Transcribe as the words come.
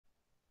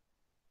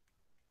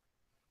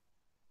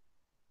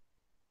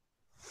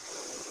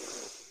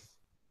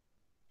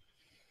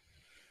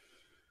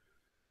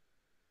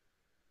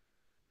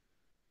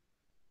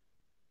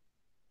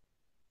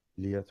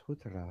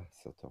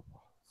𝗪𝗚𝗓𝗧𝗧.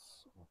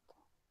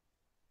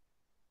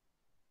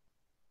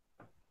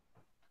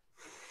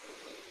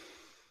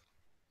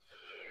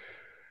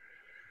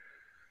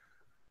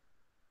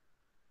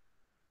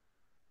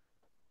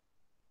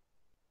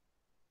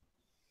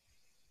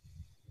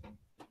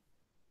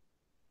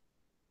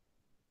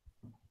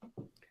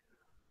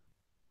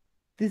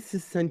 This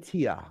is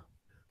Cyntia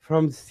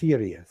from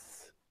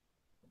Sirius.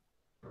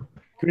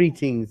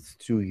 Greetings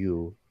to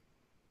you.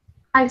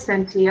 Hi,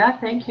 Cyntia.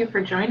 Thank you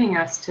for joining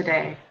us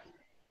today.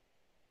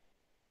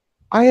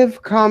 I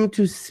have come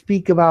to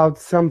speak about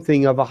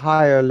something of a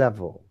higher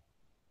level.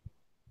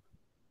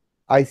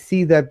 I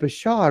see that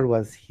Bashar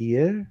was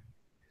here,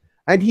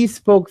 and he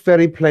spoke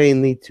very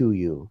plainly to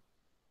you.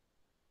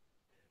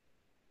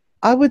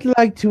 I would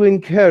like to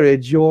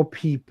encourage your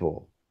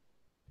people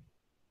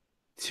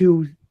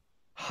to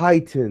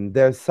heighten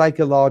their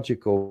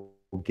psychological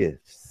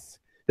gifts,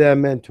 their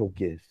mental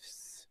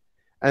gifts,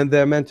 and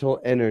their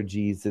mental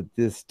energies at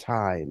this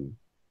time.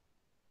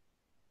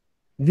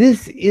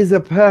 This is a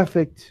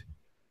perfect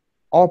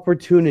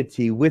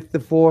opportunity with the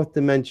fourth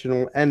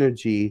dimensional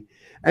energy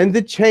and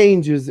the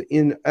changes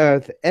in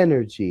earth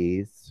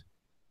energies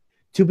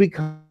to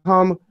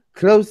become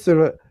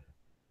closer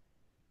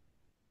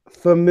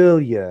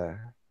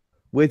familiar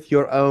with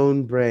your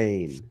own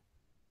brain.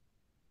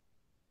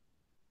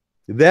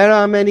 There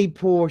are many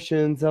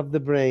portions of the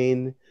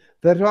brain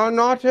that are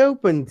not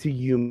open to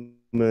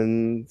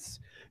humans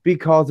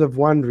because of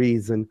one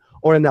reason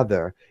or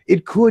another.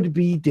 It could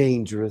be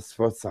dangerous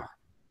for some.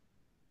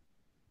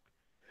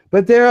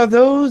 But there are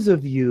those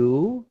of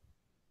you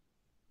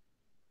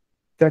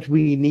that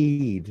we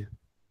need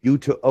you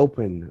to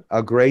open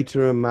a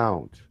greater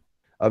amount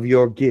of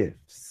your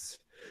gifts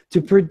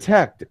to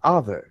protect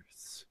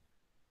others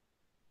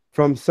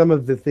from some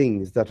of the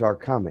things that are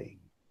coming,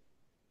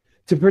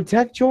 to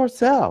protect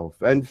yourself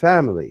and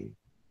family.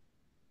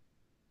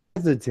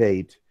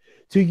 Hesitate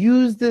to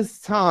use this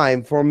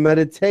time for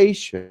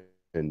meditation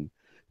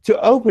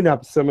to open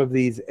up some of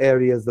these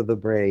areas of the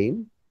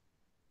brain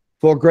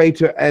for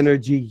greater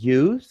energy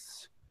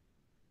use,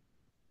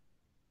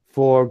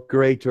 for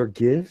greater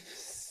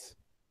gifts,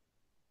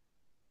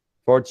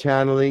 for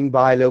channeling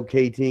by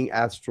locating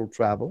astral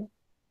travel.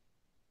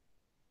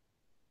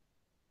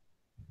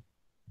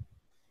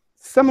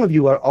 Some of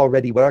you are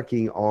already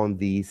working on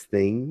these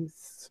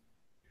things,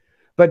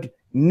 but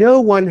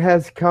no one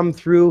has come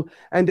through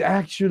and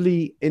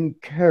actually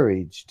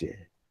encouraged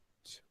it.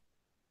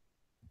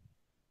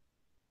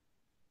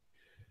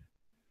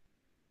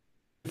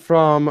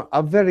 From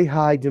a very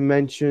high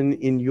dimension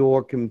in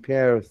your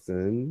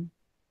comparison,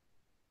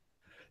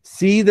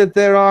 see that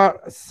there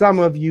are some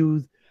of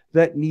you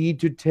that need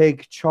to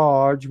take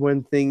charge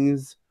when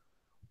things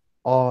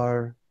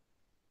are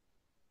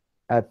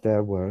at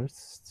their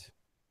worst.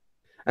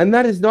 And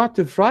that is not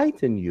to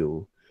frighten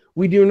you.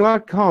 We do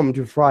not come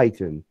to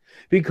frighten,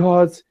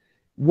 because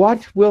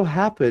what will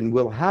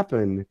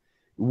happen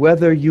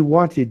whether you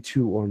want it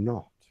to or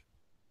not.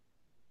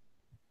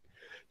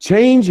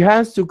 Change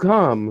has to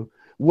come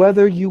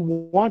whether you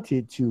want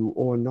it to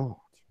or not.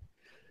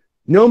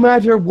 No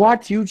matter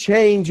what you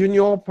change in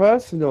your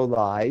personal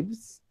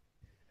lives,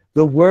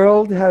 the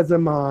world has a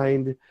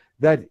mind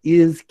that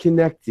is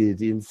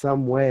connected in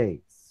some ways.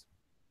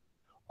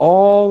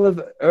 All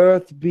of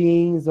Earth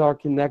beings are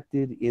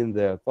connected in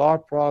their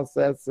thought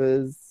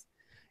processes,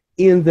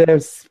 in their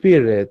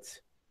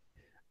spirit,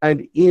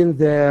 and in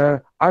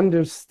their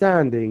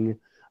understanding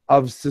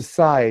of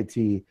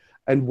society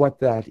and what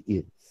that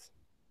is.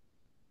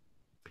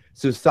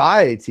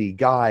 Society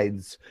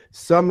guides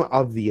some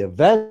of the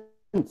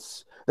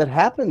events that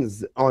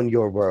happens on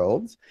your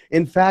world.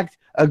 In fact,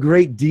 a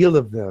great deal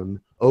of them,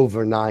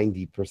 over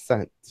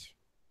 90%.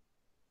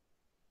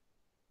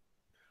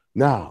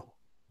 Now,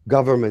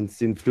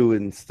 governments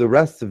influence the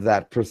rest of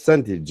that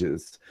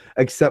percentages,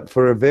 except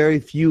for a very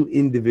few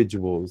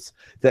individuals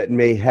that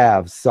may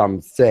have some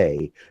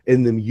say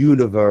in the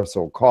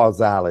universal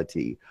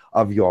causality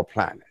of your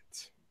planet.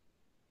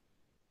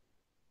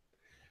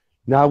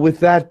 Now, with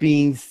that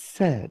being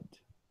said,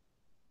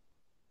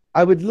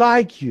 I would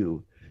like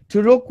you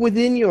to look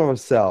within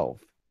yourself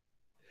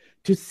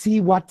to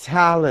see what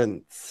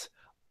talents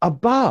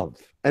above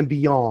and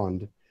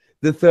beyond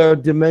the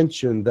third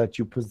dimension that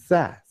you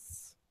possess,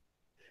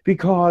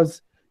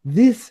 because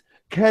this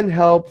can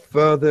help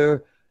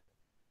further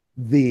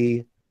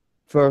the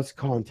first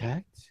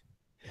contact.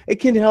 It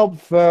can help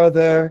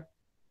further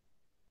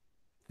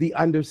the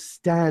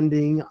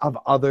understanding of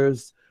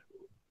others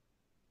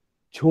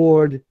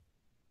toward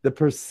the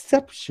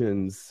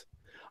perceptions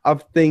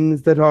of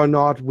things that are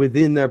not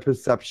within their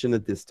perception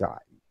at this time.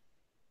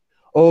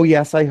 Oh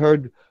yes, I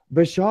heard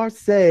Bashar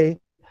say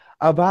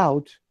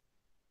about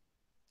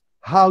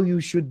how you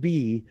should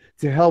be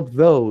to help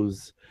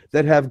those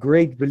that have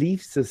great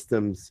belief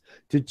systems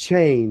to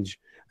change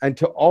and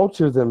to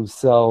alter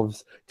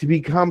themselves to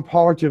become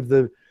part of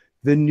the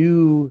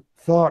new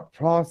thought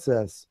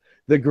process,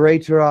 the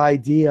greater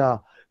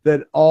idea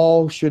that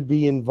all should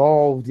be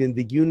involved in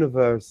the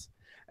universe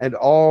and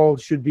all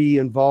should be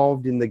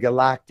involved in the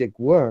galactic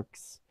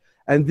works,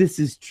 and this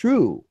is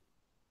true.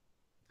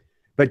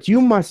 But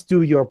you must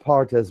do your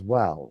part as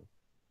well.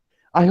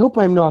 I hope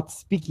I'm not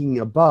speaking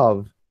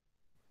above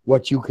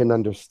what you can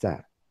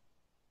understand.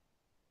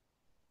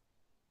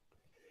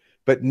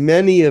 But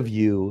many of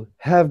you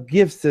have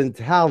gifts and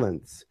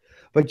talents,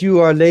 but you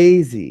are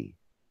lazy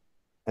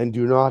and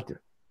do not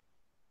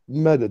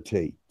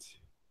meditate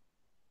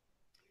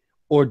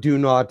or do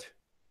not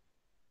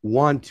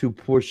want to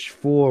push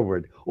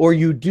forward, or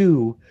you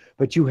do,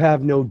 but you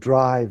have no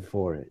drive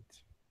for it.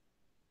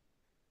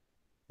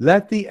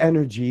 Let the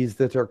energies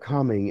that are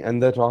coming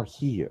and that are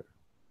here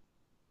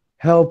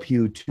help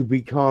you to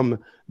become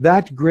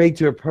that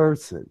greater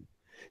person,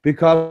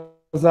 because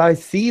I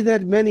see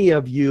that many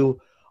of you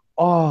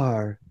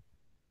are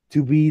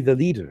to be the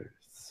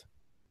leaders.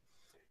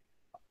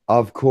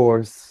 Of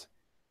course,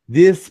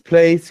 this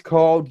place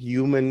called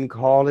human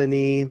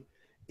colony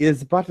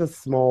is but a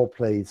small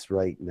place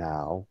right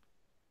now,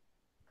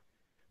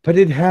 but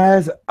it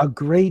has a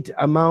great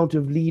amount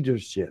of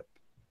leadership,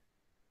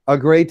 a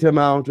great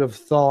amount of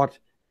thought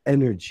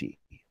energy,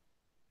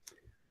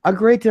 a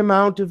great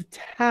amount of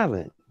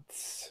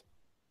talents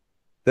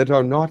that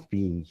are not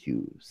being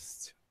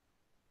used.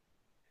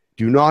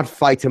 Do not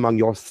fight among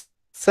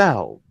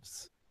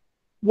yourselves.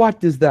 What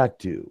does that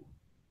do?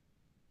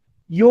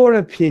 Your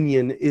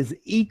opinion is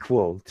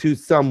equal to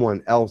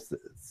someone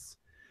else's.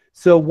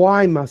 So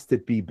why must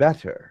it be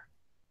better?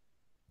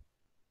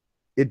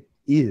 It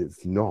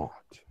is not.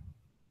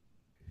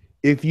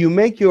 If you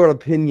make your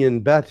opinion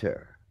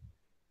better,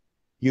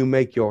 you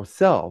make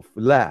yourself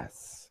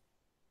less.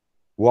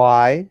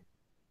 Why?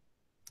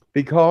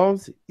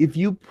 Because if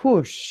you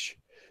push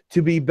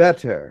to be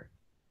better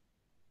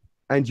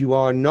and you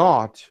are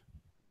not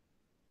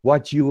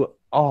what you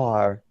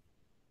are,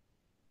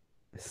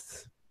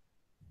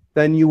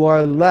 then you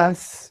are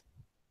less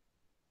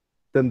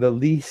than the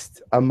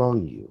least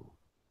among you.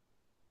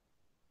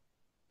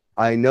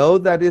 I know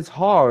that is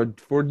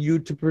hard for you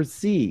to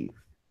perceive,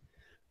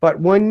 but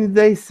when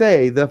they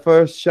say the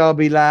first shall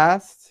be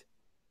last,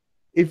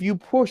 if you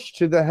push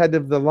to the head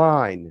of the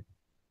line,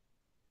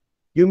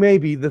 you may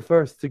be the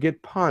first to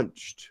get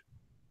punched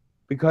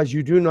because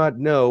you do not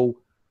know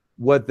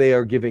what they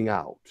are giving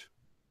out.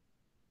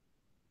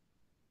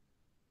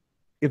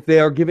 If they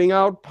are giving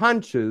out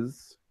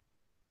punches,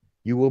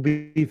 you will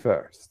be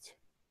first.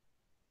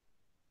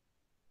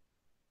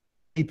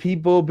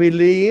 People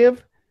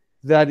believe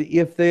that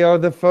if they are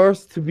the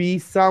first to be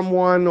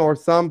someone or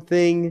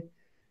something,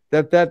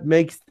 that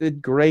makes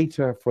it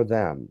greater for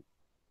them.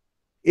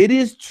 It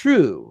is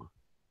true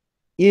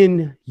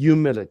in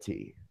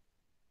humility,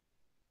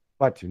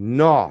 but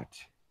not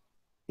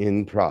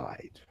in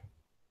pride.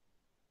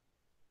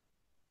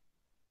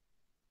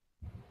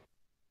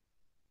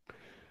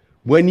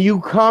 When you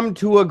come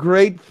to a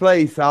great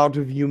place out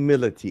of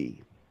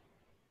humility,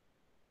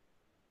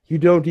 you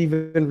don't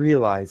even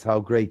realize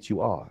how great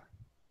you are.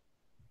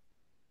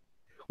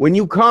 When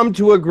you come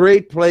to a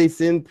great place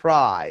in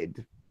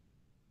pride,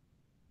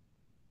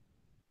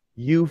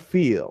 you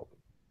feel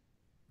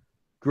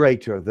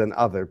greater than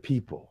other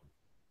people,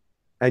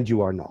 and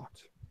you are not.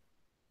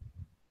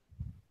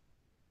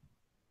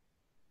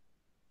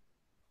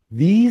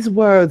 These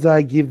words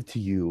I give to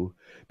you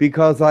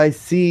because I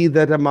see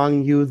that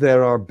among you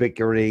there are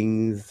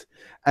bickerings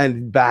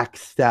and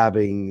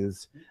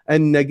backstabbings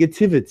and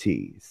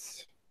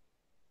negativities.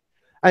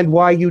 And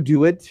why you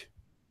do it?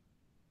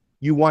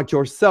 You want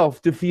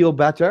yourself to feel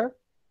better?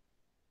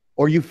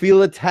 Or you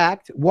feel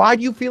attacked? Why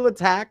do you feel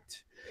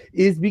attacked?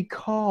 Is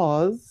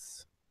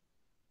because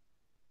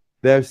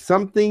there's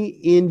something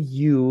in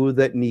you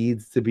that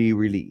needs to be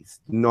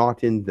released,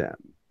 not in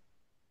them.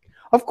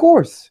 Of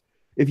course,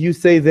 if you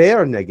say they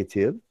are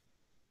negative,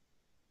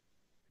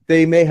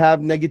 they may have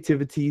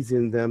negativities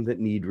in them that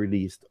need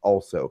released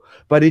also.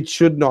 But it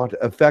should not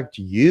affect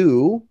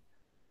you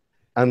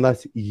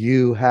unless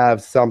you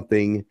have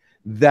something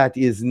that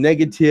is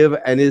negative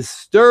and is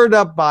stirred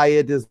up by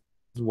it as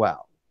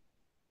well.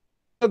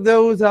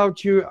 Those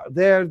out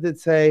there that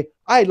say,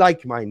 I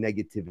like my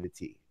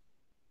negativity.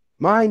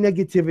 My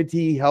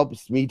negativity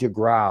helps me to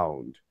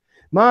ground.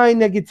 My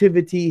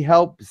negativity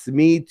helps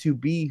me to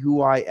be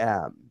who I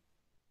am.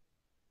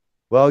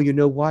 Well, you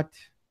know what?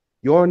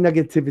 Your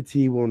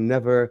negativity will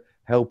never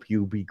help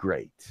you be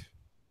great.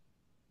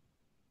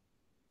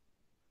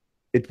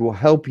 It will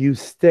help you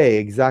stay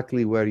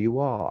exactly where you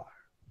are.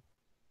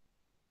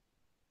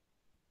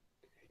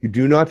 You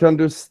do not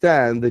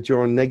understand that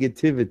your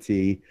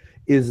negativity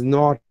is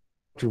not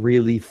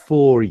really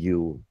for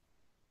you,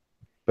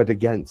 but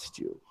against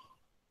you.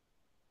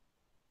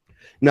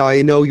 Now,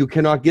 I know you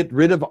cannot get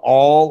rid of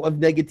all of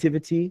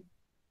negativity.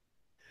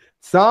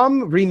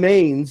 Some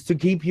remains to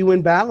keep you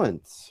in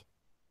balance,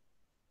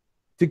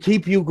 to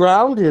keep you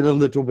grounded a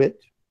little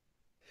bit,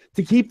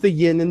 to keep the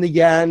yin and the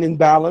yang in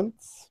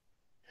balance.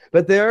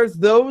 But there's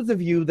those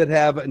of you that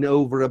have an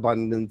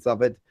overabundance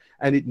of it,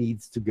 and it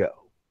needs to go.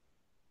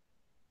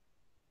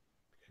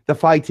 The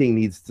fighting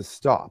needs to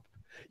stop.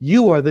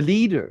 You are the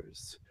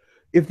leaders.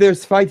 If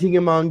there's fighting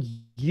among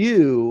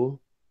you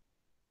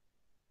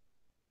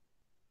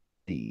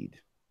need.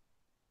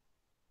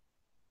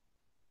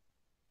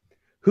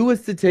 Who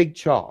is to take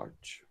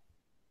charge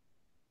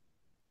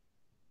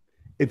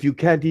if you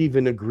can't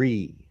even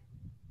agree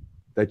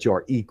that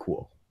you're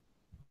equal?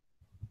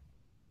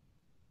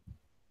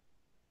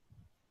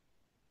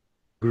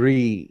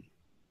 Agree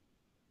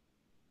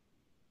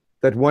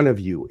that one of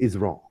you is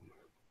wrong.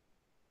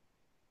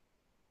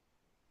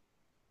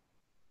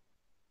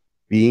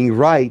 Being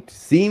right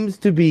seems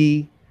to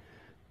be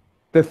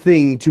the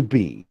thing to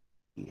be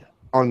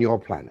on your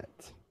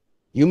planet.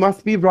 You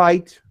must be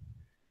right.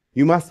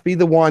 You must be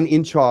the one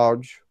in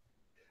charge,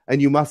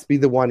 and you must be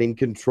the one in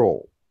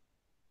control.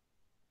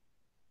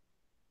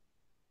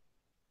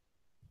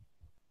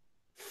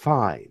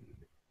 Fine.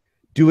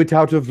 Do it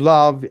out of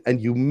love and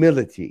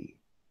humility,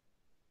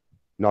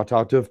 not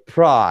out of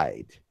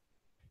pride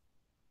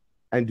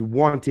and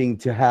wanting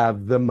to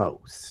have the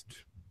most.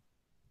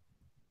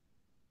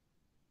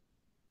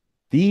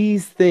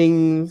 These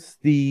things,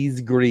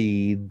 these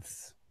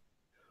greeds,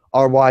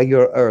 are why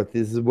your Earth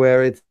is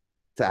where it's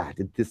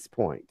at this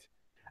point.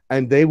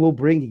 And they will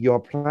bring your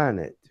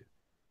planet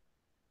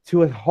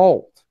to a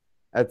halt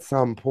at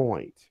some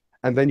point.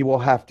 And then you will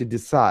have to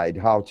decide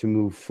how to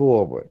move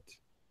forward.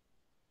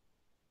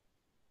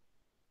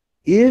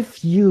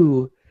 If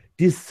you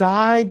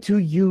decide to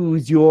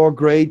use your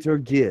greater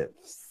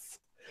gifts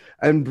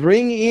and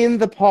bring in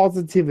the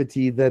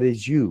positivity that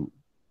is you,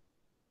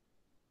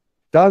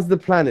 does the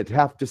planet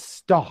have to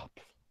stop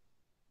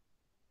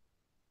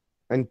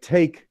and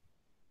take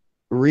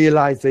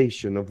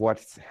realization of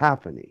what's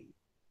happening?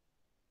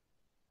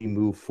 We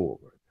move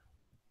forward.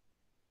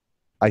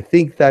 I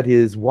think that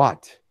is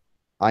what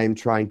I am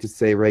trying to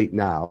say right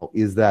now,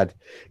 is that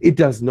it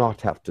does not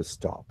have to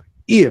stop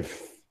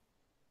if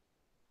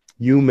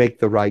you make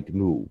the right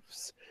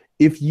moves.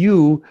 If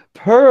you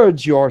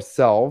purge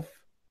yourself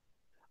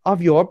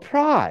of your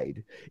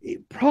pride.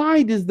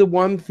 Pride is the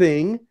one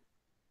thing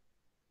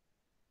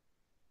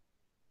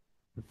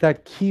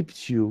that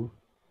keeps you,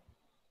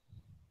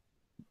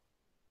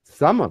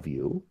 some of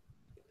you,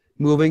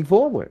 moving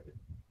forward.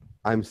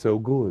 I'm so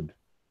good.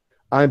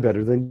 I'm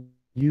better than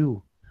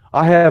you.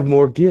 I have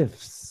more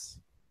gifts.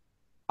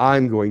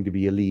 I'm going to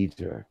be a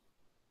leader.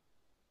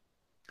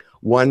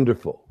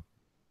 Wonderful.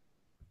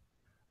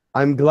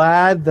 I'm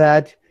glad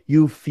that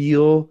you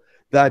feel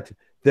that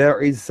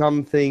there is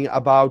something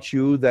about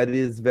you that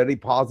is very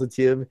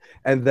positive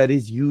and that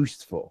is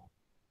useful.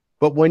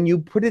 But when you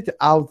put it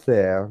out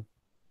there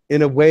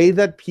in a way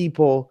that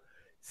people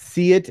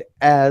see it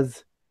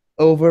as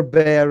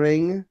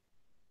overbearing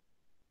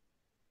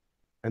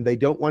and they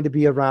don't want to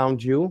be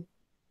around you,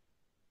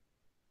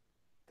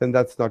 then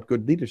that's not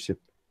good leadership.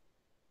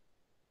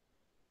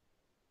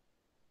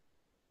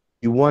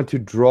 You want to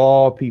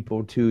draw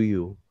people to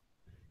you.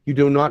 You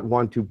do not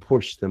want to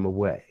push them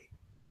away.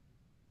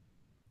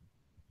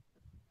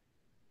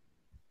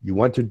 You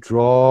want to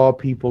draw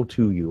people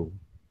to you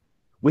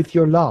with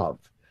your love,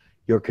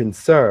 your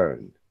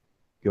concern,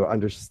 your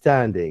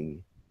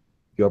understanding,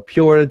 your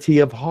purity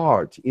of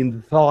heart in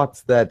the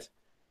thoughts that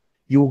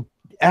you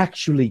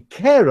actually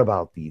care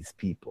about these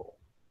people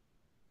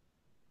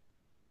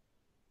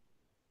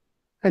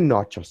and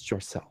not just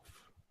yourself.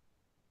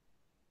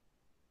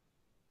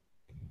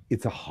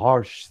 It's a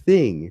harsh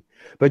thing,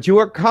 but you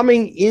are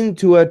coming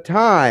into a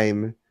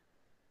time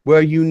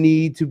where you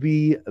need to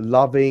be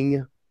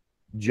loving,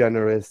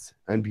 generous,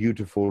 and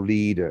beautiful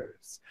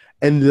leaders,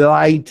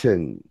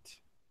 enlightened,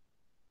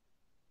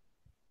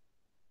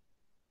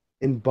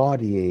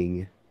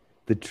 embodying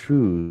the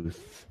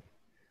truth,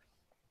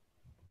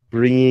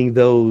 bringing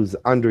those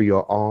under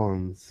your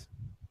arms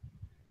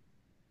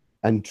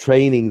and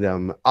training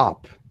them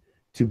up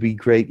to be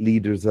great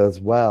leaders as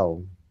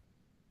well.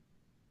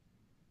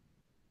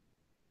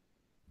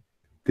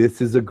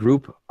 This is a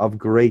group of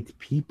great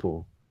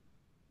people.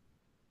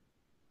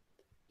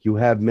 You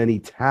have many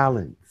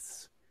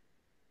talents,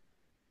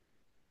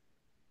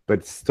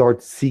 but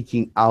start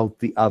seeking out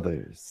the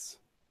others.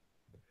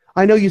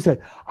 I know you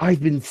said,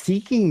 I've been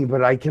seeking,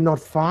 but I cannot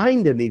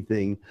find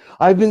anything.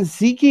 I've been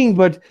seeking,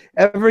 but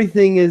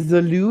everything is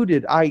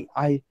eluded. I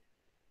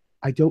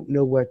don't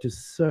know where to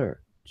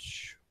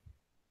search.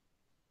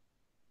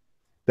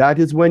 That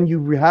is when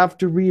you have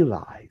to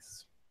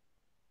realize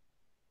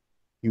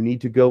you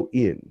need to go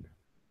in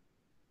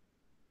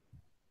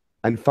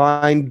and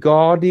find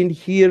God in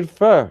here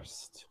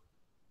first.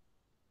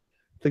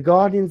 The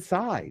God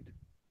inside.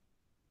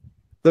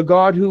 The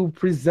God who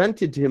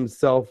presented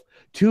himself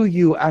to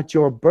you at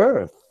your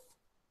birth.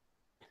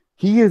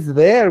 He is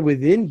there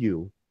within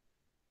you.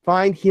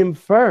 Find him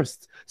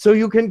first so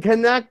you can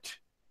connect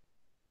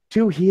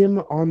to him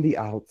on the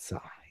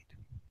outside.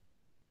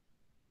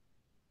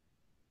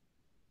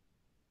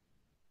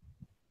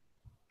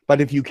 But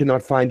if you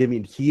cannot find him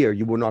in here,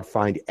 you will not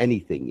find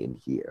anything in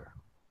here.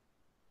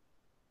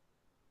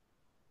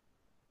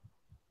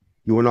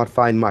 You will not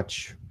find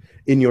much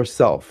in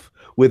yourself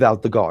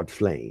without the God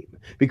flame,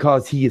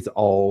 because he is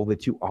all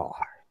that you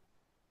are.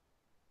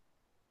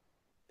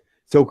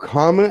 So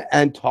come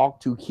and talk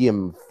to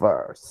him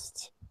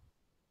first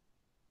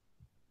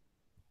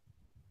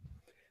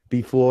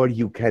before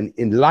you can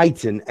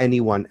enlighten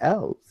anyone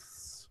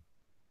else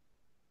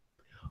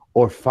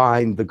or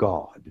find the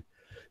God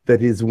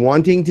that is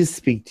wanting to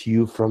speak to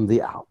you from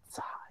the outside.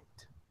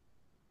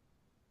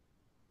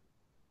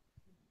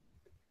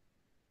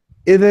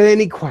 Are there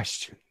any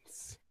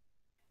questions?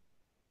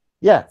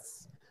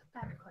 Yes. I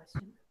have a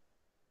question.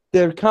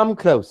 There, come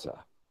closer.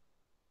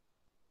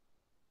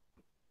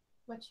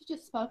 What you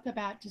just spoke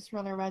about just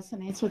really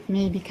resonates with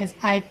me because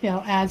I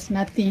feel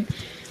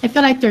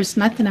like there's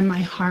nothing in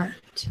my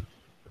heart.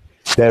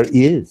 There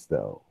is,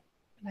 though.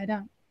 But I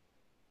don't.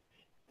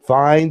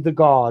 Find the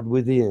God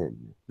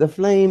within, the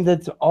flame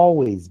that's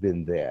always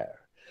been there,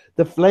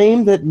 the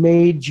flame that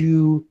made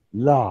you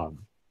love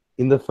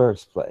in the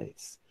first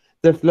place,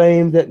 the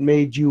flame that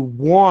made you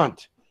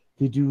want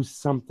to do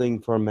something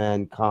for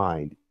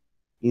mankind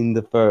in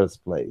the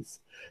first place.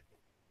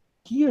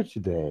 Here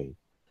today,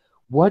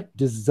 what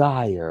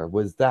desire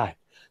was that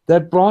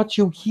brought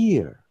you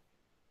here?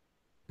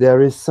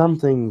 There is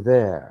something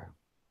there,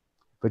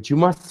 but you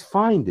must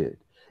find it.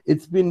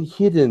 It's been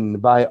hidden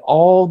by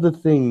all the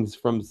things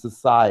from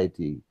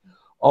society,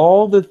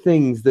 all the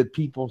things that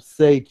people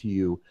say to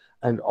you,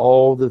 and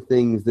all the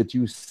things that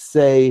you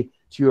say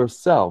to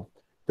yourself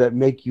that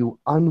make you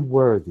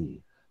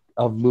unworthy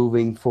of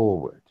moving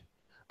forward.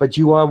 But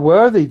you are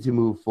worthy to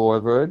move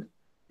forward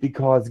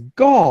because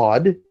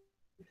God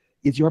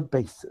is your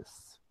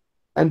basis.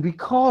 And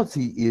because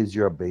he is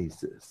your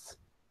basis,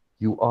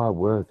 you are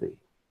worthy.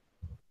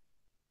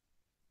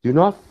 Do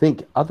not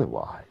think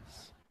otherwise.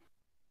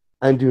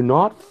 And do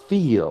not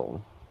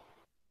feel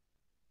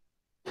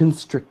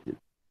constricted.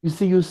 You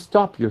see, you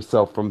stop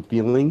yourself from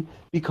feeling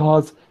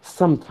because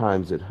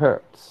sometimes it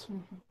hurts.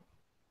 Mm-hmm.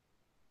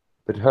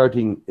 But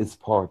hurting is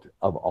part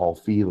of all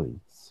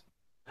feelings.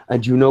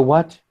 And you know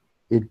what?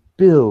 It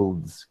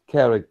builds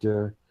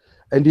character,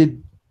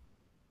 and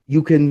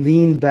you can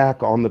lean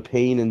back on the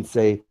pain and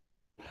say,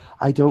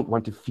 I don't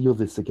want to feel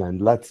this again.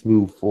 Let's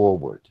move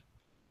forward.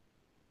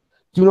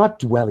 Do not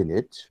dwell in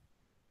it,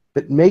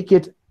 but make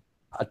it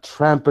a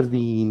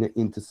trampoline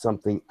into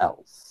something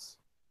else.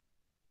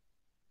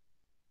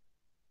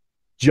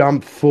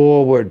 Jump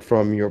forward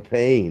from your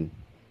pain,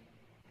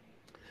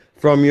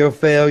 from your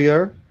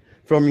failure,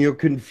 from your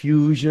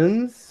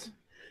confusions.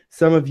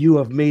 Some of you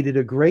have made it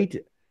a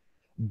great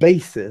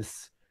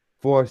basis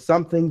for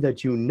something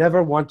that you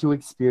never want to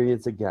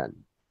experience again.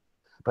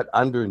 But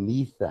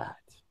underneath that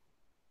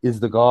is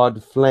the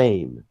God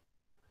flame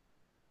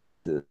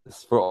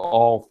for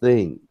all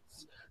things.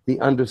 The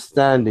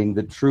understanding,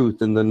 the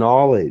truth, and the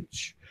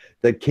knowledge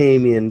that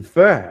came in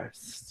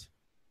first.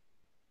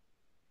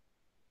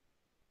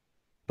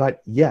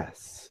 But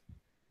yes,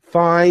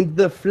 find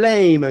the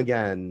flame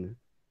again.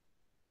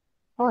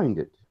 Find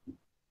it.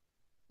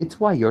 It's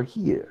why you're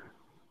here.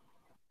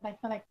 I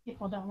feel like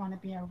people don't want to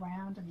be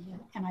around me.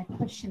 Am I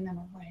pushing them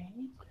away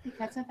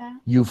because of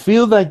that? You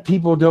feel like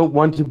people don't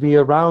want to be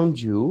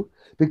around you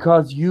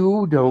because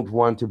you don't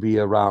want to be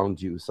around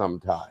you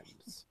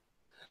sometimes.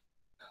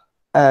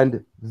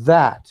 And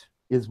that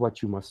is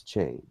what you must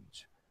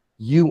change.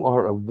 You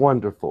are a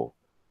wonderful,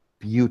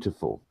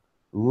 beautiful,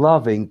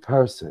 loving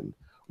person.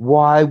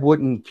 Why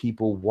wouldn't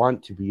people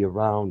want to be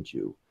around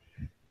you?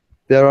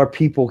 There are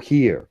people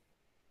here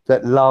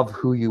that love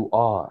who you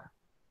are,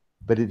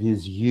 but it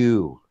is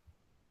you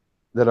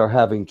that are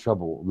having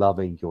trouble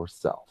loving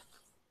yourself.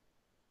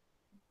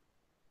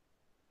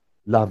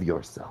 Love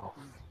yourself.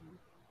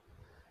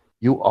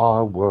 You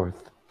are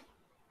worth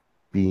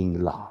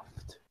being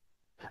loved.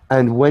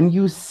 And when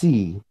you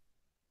see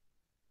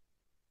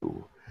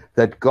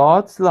that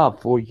God's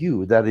love for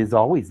you that has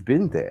always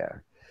been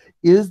there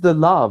is the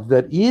love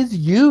that is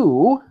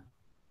you,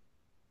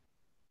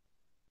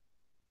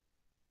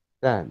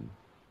 then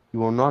you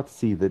will not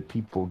see that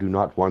people do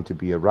not want to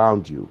be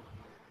around you,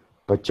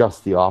 but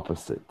just the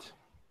opposite.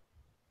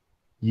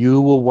 You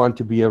will want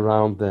to be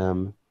around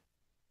them,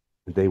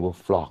 and they will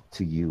flock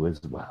to you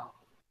as well.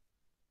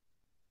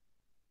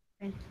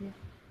 Thank you.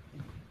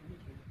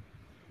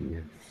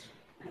 Yes.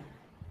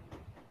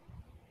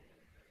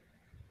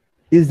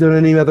 Is there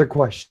any other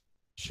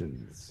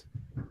questions?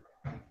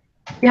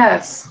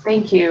 Yes,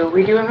 thank you.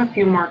 We do have a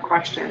few more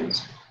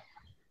questions.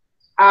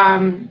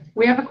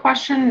 We have a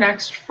question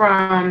next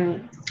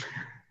from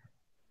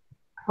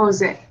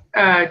Josue.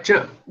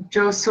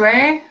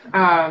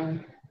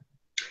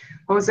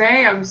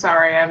 Jose, I'm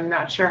sorry, I'm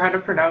not sure how to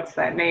pronounce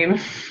that name.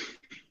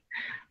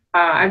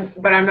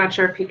 But I'm not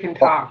sure if he can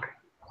talk.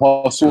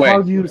 Josue.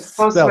 How do you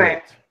spell Josue.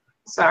 it?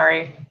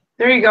 Sorry.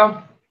 There you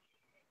go.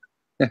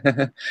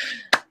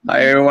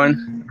 Hi,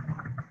 everyone.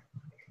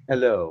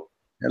 Hello.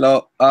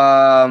 Hello.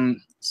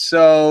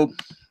 So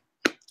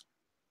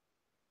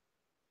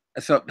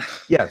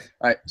Yes.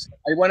 I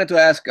wanted to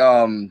ask.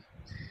 So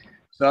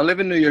I live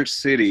in New York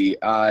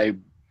City. I've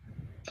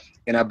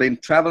been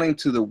traveling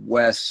to the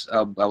West.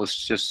 I was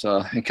just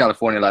in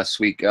California last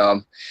week.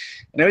 And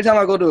every time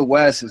I go to the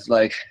West,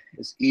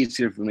 it's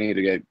easier for me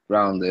to get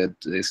grounded.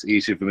 It's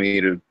easier for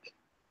me to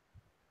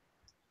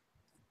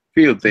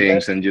feel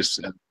things and just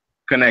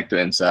connect to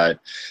inside.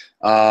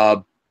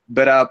 But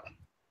I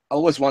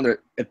always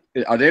wonder,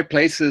 are there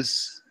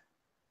places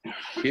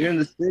here in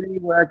the city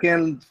where I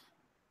can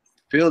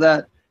feel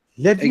that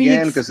Let me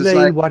again? Because it's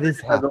explain like what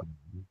is happening.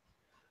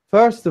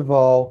 First of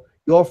all,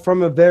 you're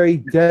from a very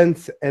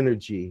dense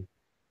energy.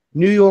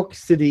 New York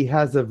City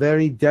has a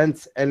very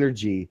dense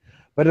energy,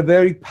 but a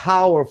very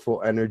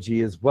powerful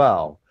energy as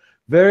well.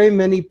 Very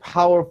many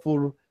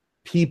powerful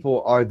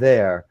people are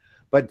there,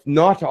 but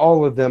not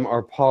all of them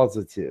are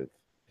positive.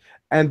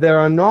 And there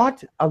are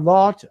not a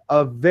lot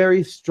of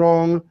very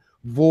strong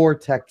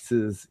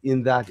vortexes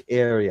in that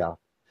area.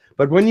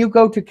 But when you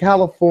go to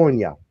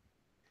California,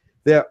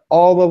 they're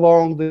all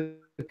along the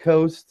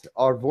coast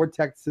are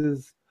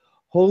vortexes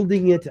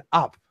holding it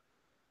up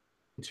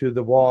to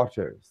the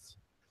waters.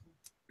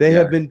 They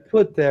have been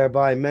put there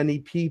by many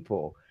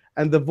people,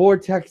 and the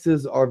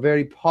vortexes are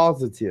very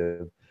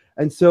positive.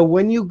 And so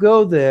when you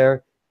go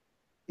there,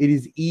 it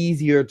is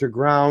easier to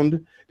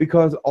ground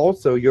because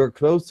also you're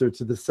closer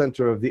to the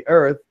center of the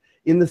earth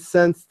in the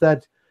sense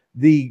that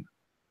the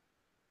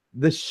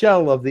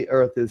shell of the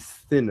earth is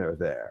thinner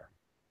there.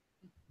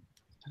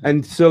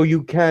 And so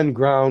you can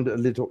ground a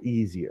little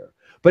easier.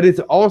 But it's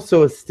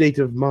also a state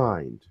of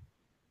mind.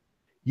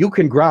 You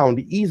can ground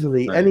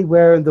easily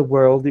anywhere in the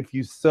world if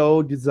you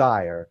so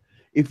desire,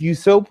 if you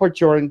so put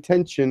your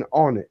intention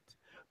on it.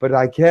 But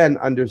I can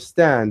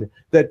understand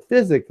that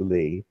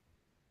physically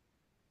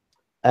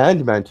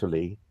and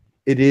mentally,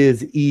 it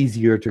is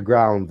easier to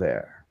ground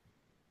there.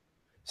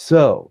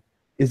 So,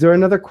 is there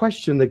another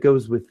question that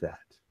goes with that?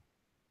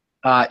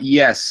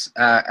 Yes,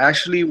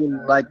 actually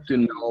would like to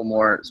know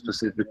more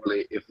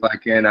specifically if I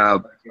can,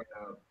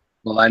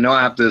 well, I know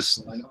I have to,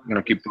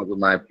 keep up with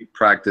my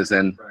practice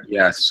and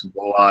yes,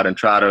 go out and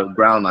try to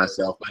ground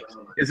myself. But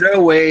is there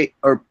a way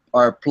or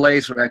a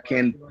place where I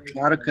can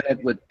try to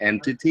connect with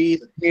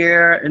entities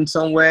here in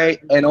some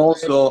way? And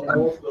also,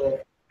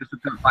 just to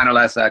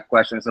finalize that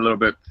question, it's a little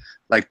bit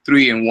like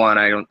 3 in 1.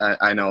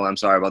 I know, I'm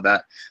sorry about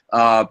that.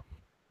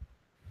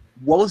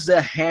 What was the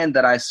hand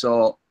that I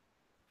saw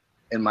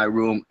in my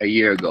room a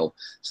year ago?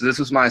 So this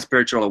was my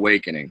spiritual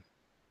awakening.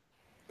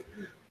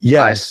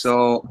 Yes. I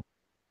saw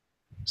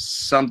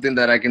something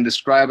that I can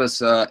describe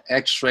as a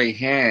X-ray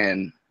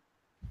hand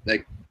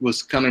that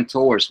was coming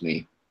towards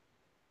me.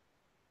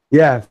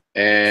 Yeah.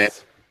 And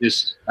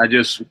I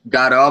just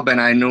got up and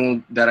I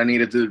knew that I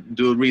needed to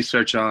do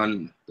research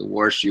on the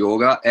words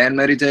yoga and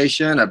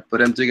meditation. I put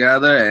them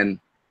together and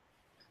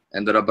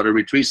ended up at a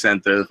retreat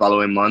center the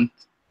following month.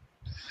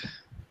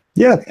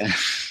 Yeah.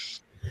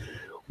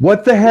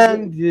 What the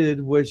hand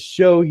did was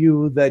show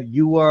you that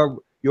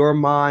your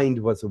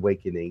mind was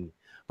awakening,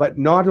 but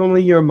not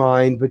only your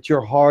mind, but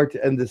your heart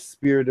and the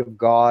Spirit of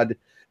God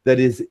that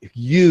is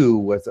you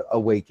was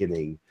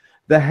awakening.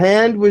 The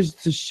hand was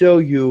to show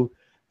you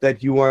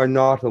that you are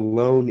not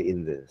alone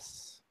in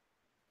this,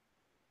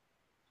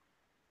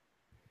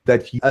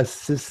 that you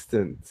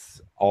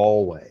assistance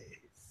always,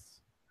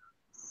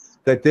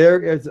 that there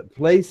is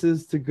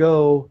places to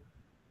go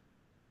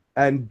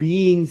and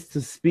beings to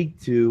speak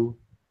to,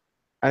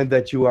 and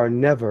that you are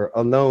never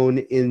alone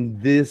in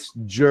this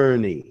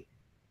journey.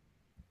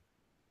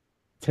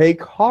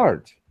 Take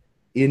heart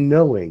in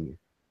knowing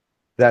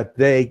that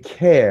they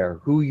care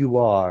who you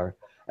are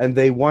and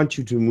they want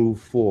you to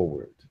move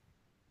forward.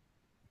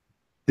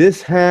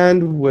 This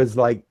hand was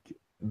like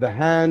the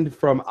hand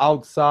from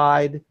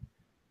outside,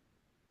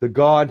 the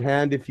God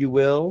hand, if you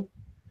will,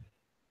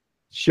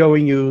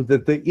 showing you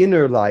that the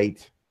inner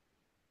light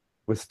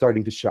was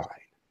starting to shine.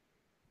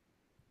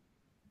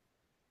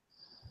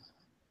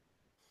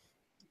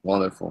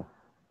 Wonderful.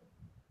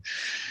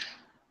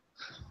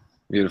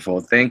 Beautiful.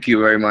 Thank you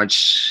very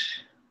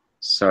much.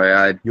 Sorry,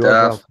 I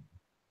forgot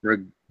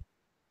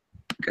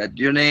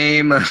your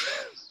name.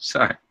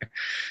 Sorry.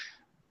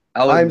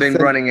 I've been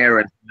running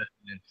errands.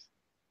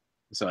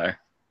 Sorry.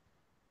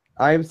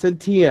 I'm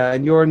Cyntia,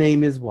 and your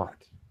name is what?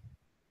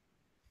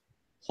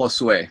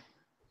 Josue.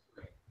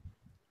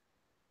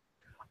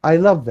 I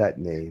love that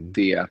name.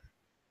 Tia.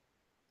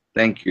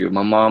 Thank you.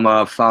 My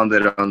mama found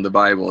it on the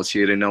Bible.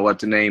 She didn't know what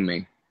to name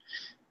me.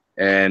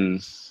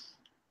 And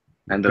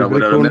ended up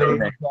with a middle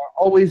name. Are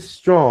always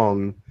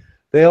strong.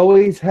 They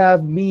always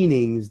have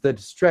meanings that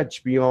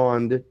stretch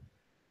beyond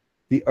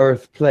the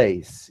earth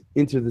place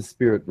into the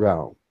spirit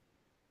realm.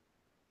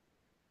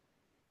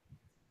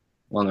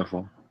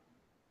 Wonderful.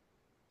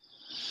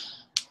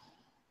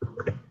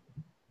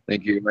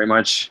 Thank you very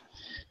much.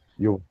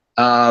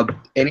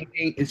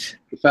 Anything,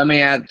 if I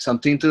may add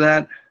something to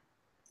that,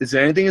 is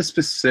there anything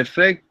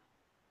specific,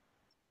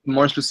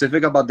 more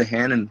specific about the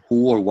hand and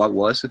who or what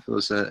was? If it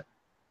was a...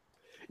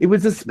 It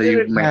was a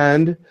spirit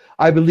hand.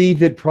 I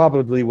believe it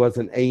probably was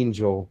an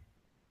angel,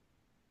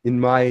 in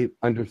my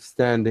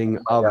understanding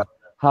of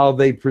how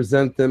they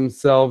present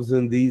themselves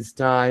in these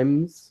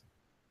times.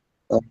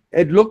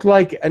 It looked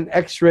like an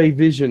X-ray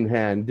vision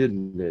hand,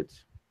 didn't it?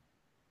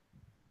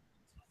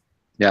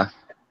 Yeah.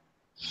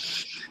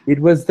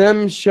 It was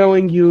them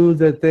showing you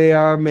that they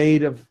are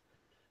made of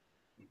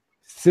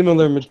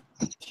similar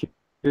material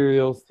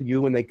materials to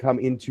you when they come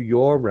into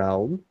your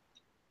realm,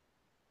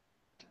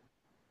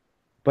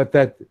 but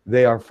that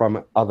they are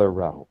from other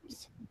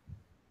realms.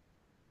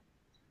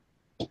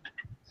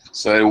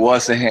 So it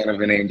was the hand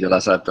of an angel,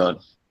 as I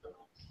thought.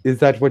 Is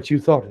that what you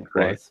thought it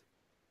Right. was?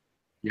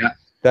 Yeah.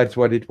 That's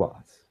what it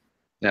was.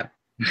 Yeah.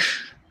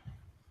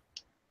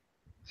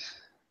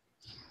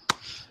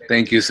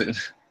 Thank you.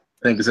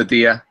 Thank you,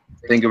 Cyntia.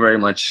 Thank you very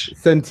much.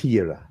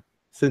 Cyntia.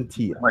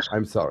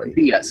 I'm sorry.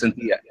 Cyntia.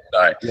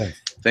 Sorry. Yes.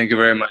 Thank you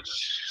very much.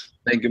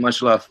 Thank you.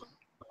 Much love.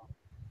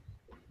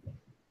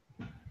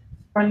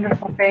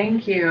 Wonderful.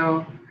 Thank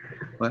you.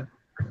 What?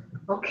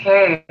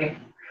 Okay.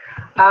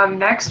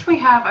 Next, we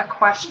have a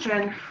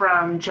question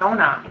from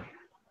Jonah.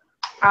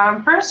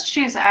 First,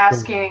 she's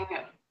asking,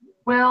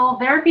 will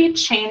there be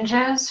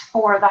changes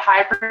for the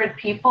hybrid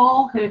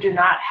people who do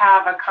not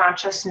have a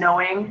conscious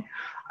knowing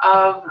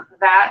of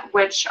that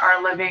which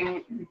are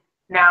living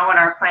now on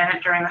our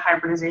planet during the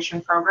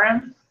hybridization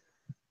program?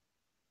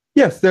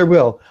 Yes, there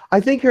will. I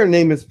think her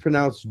name is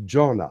pronounced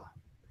Jonah,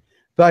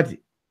 but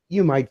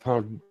you might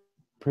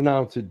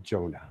pronounce it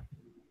Jonah.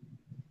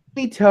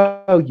 Let me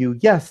tell you,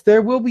 yes,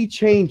 there will be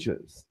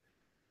changes.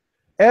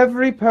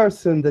 Every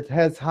person that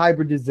has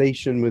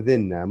hybridization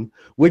within them,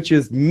 which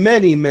is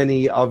many,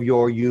 many of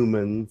your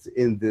humans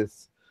in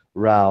this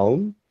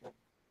realm,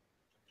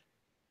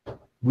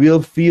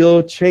 will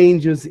feel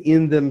changes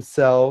in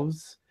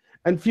themselves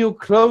and feel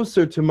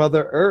closer to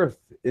Mother Earth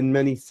in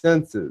many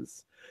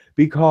senses,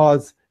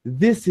 because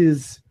this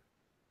is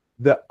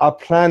a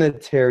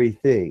planetary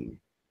thing.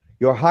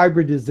 Your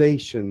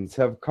hybridizations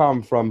have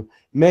come from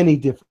many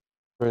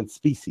different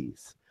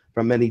species,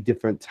 from many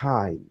different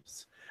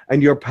times.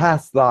 And your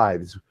past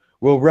lives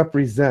will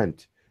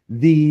represent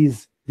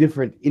these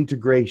different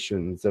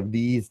integrations of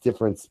these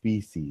different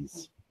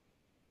species.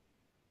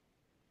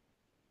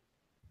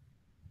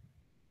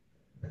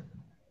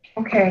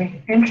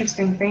 Okay,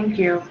 interesting. Thank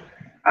you.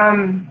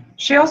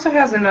 She also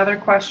has another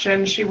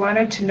question. She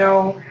wanted to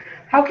know,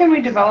 how can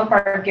we develop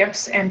our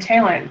gifts and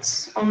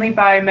talents? Only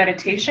by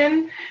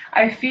meditation?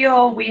 I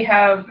feel we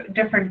have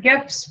different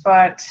gifts,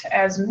 but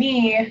as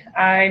me,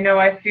 I know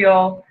I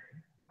feel,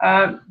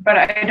 but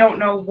I don't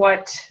know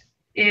what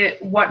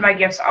my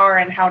gifts are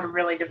and how to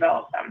really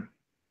develop them.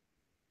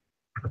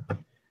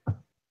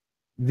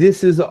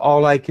 This is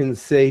all I can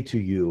say to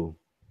you.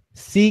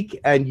 Seek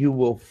and you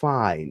will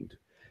find,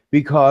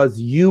 because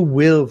you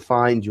will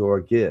find your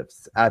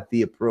gifts at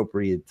the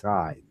appropriate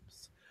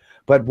times.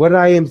 But what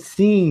I am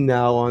seeing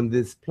now on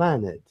this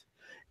planet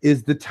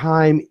is the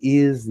time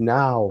is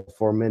now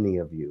for many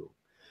of you.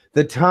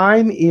 The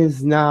time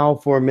is now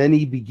for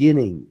many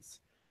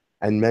beginnings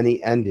and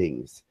many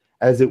endings,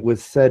 as it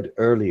was said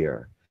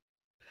earlier.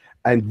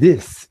 And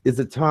this is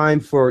a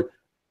time for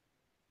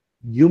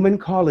human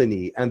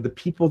colony and the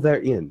people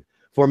therein,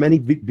 for many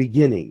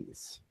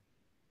beginnings.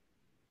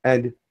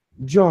 And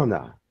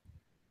Jonah,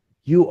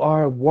 you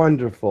are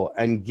wonderful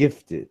and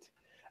gifted,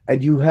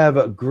 and you have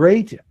a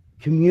great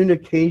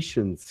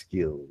communication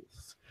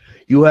skills.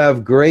 You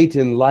have great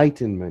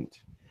enlightenment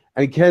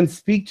and can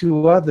speak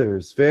to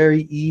others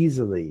very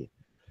easily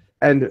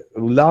and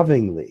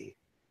lovingly.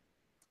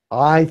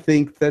 I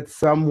think that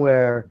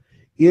somewhere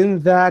in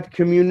that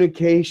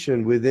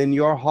communication within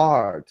your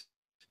heart,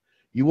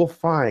 you will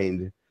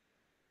find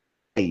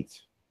light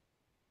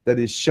that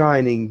is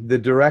shining the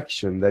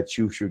direction that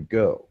you should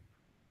go.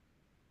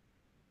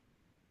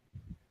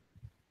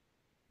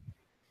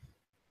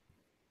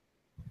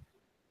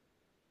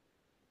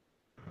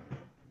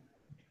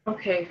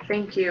 Okay,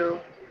 thank you.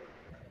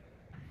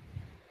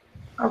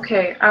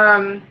 Okay,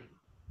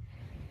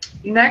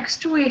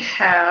 next we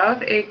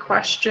have a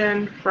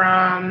question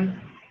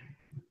from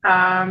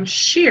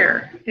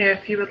Sheer,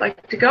 if you would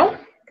like to go.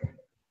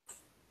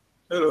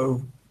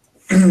 Hello.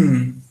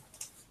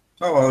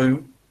 How are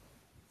you?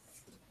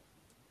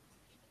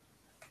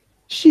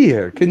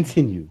 Sheer,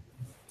 continue.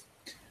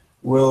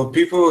 Well,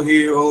 people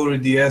here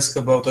already ask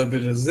about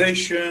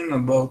hybridization,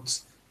 about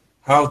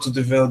how to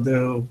develop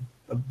their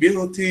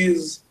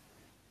abilities,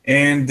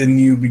 and the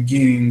new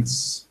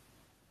beginnings.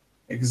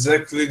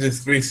 Exactly the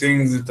three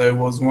things that I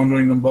was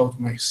wondering about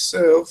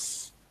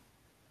myself.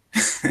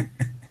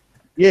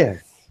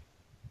 Yes.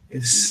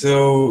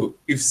 So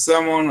if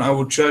someone, I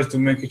would try to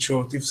make it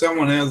short, if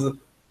someone has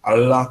a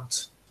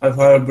lot of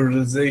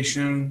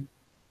hybridization,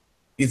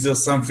 is there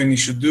something you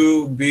should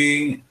do?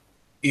 B,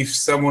 if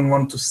someone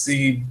wants to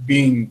see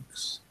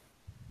beings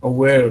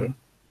aware,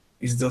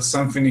 is there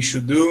something you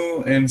should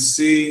do? And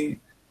C,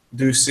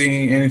 do you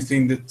see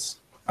anything that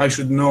I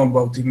should know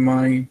about in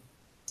my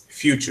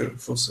future,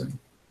 for saying?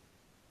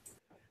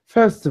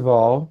 First of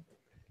all,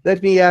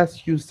 let me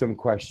ask you some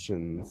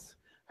questions.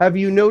 Have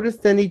you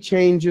noticed any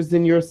changes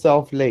in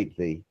yourself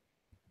lately?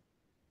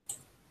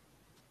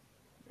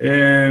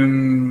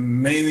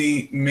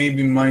 Maybe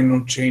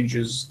minor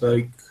changes,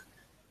 like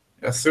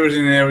a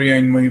certain area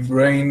in my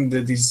brain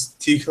that is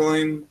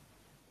tickling.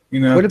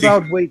 What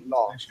about weight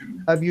loss?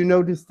 Have you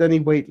noticed any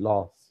weight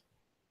loss?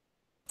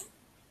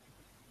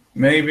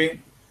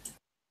 Maybe.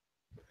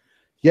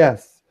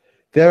 Yes.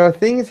 There are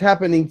things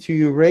happening to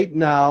you right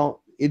now.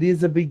 It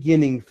is a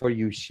beginning for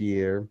you,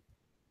 Sheer.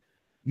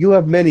 You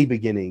have many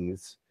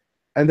beginnings,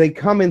 and they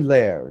come in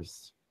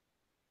layers.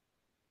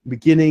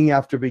 Beginning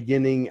after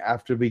beginning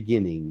after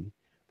beginning.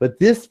 But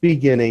this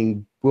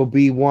beginning will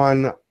be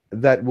one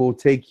that will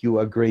take you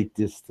a great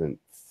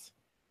distance.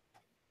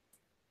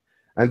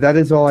 And that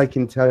is all I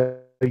can tell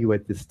you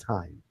at this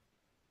time.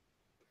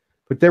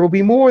 But there will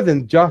be more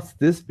than just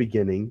this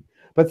beginning,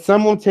 but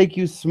some will take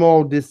you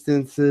small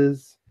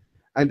distances,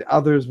 and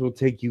others will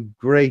take you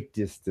great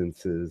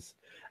distances.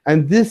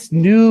 And this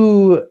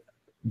new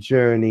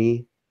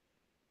journey,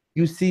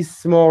 you see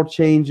small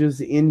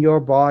changes in your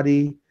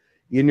body,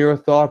 in your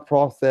thought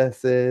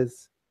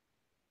processes,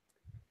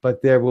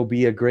 but there will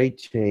be a great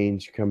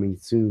change coming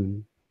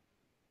soon.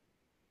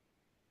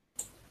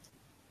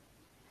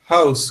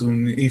 How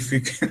soon, if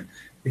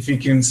you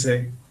can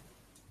say?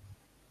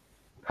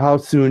 How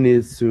soon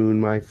is soon,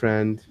 my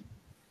friend?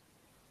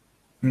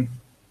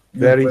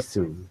 Very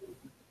soon.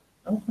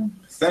 Okay.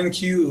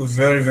 Thank you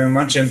very, very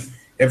much. And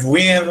have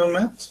we ever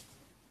met?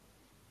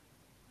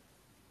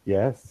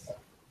 Yes.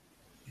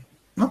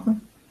 Okay.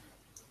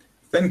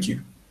 Thank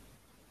you.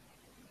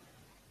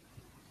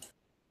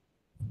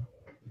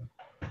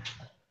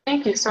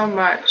 Thank you so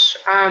much.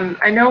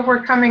 I know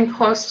we're coming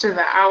close to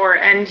the hour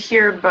end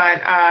here,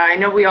 but I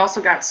know we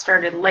also got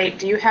started late.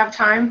 Do you have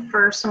time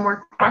for some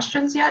more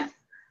questions yet?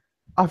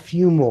 A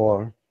few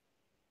more.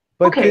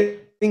 But Okay.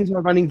 things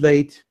are running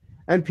late,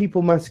 and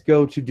people must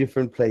go to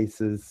different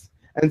places,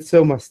 and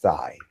so must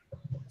I.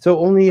 So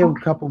only a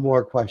couple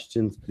more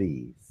questions,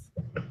 please.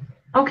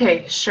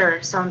 Okay,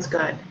 sure. Sounds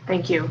good.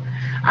 Thank you.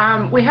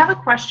 We have a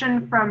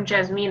question from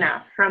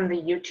Jasmina from the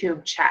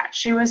YouTube chat.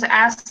 She was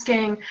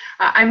asking,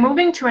 I'm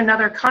moving to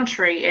another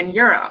country in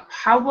Europe.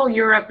 How will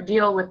Europe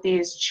deal with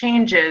these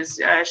changes?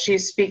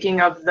 She's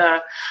speaking of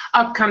the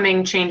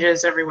upcoming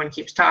changes everyone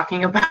keeps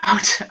talking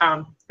about,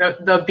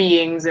 the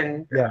beings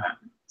and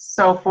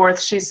so forth.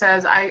 She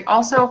says, I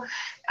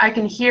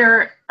can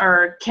hear,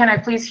 or can I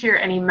please hear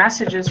any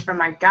messages from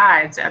my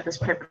guides at this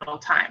pivotal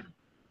time?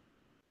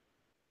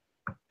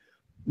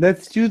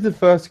 Let's do the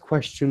first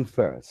question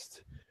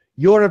first.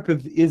 Europe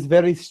is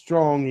very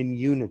strong in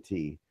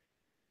unity.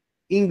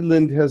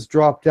 England has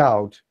dropped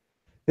out.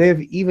 They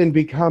have even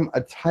become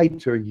a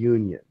tighter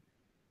union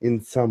in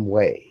some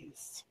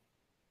ways.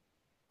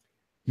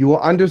 You will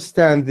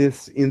understand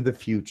this in the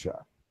future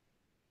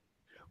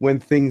when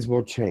things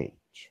will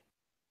change.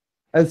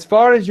 As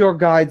far as your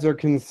guides are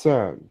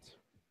concerned,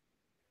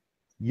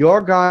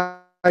 your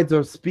guides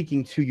are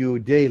speaking to you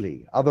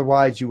daily.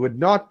 Otherwise, you would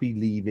not be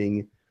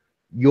leaving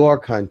your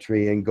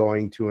country and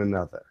going to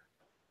another.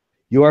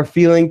 You are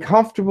feeling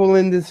comfortable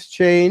in this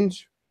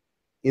change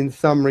in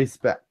some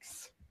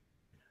respects.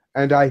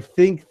 And I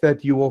think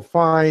that you will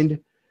find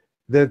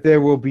that there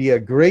will be a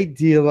great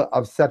deal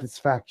of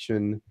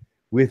satisfaction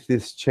with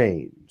this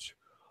change.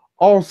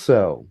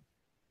 Also,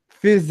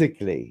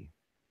 physically,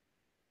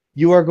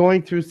 you are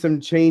going through some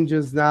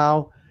changes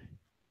now,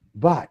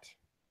 but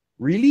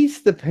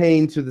release the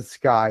pain to the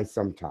sky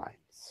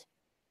sometimes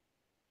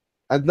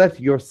and let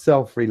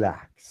yourself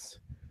relax.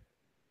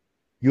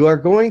 You are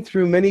going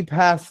through many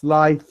past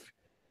life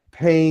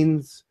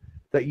pains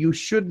that you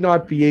should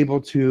not be able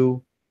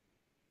to,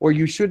 or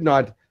you should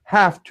not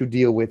have to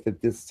deal with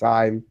at this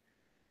time.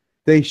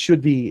 They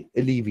should be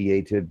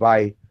alleviated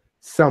by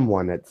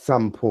someone at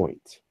some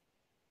point.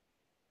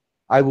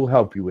 I will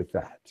help you with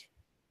that.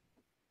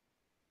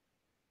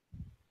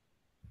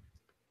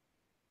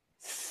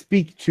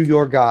 Speak to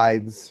your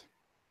guides.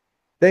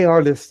 They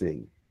are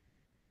listening.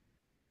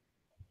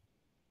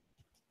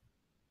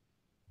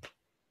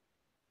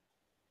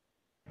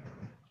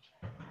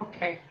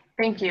 Okay,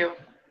 thank you.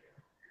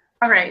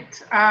 All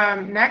right,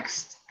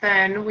 next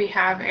then we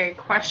have a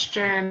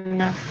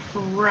question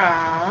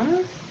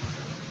from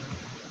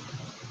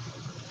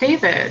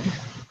David.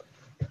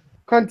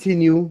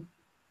 Continue.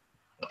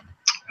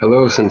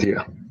 Hello,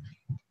 Cyntia.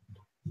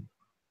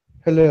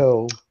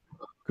 Hello.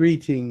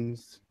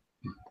 Greetings.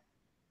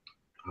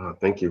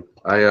 Thank you.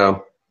 I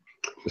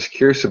was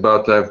curious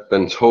about, I've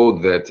been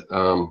told that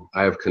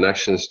I have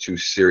connections to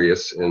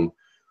Sirius and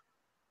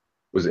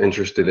was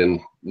interested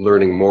in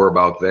learning more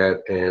about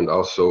that, and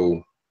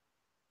also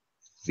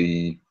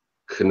the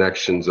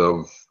connections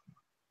of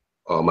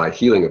my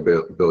healing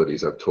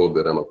abilities. I've told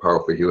that I'm a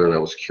powerful healer, and I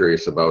was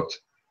curious about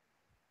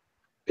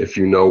if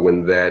you know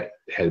when that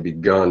had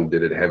begun.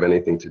 Did it have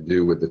anything to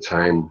do with the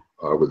time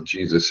with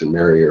Jesus and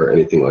Mary or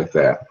anything like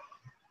that?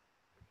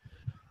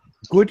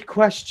 Good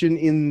question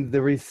in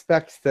the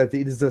respects that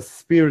it is a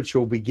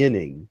spiritual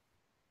beginning.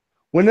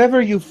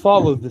 Whenever you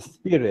follow the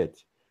Spirit,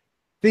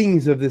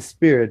 things of the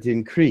Spirit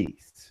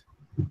increase.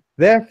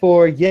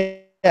 Therefore,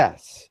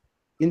 yes,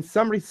 in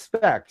some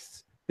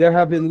respects, there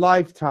have been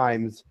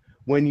lifetimes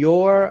when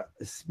your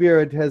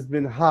spirit has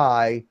been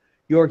high,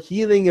 your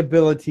healing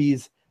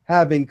abilities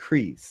have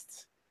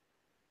increased.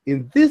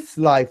 In this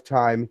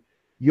lifetime,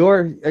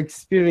 you're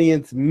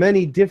experiencing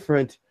many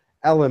different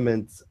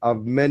elements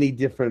of many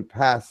different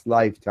past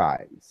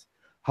lifetimes.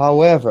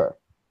 However,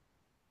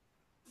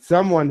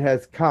 someone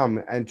has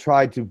come and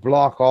tried to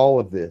block all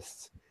of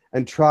this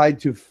and tried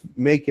to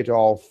make it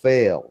all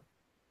fail,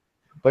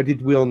 but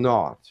it will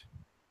not.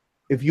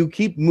 If you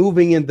keep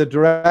moving in the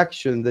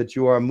direction that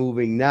you are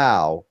moving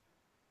now,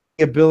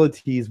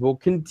 abilities will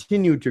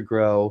continue to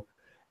grow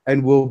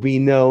and will be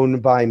known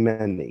by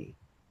many.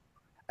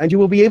 And you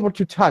will be able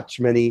to touch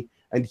many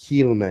and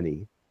heal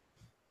many.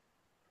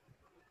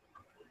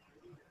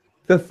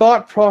 The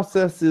thought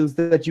processes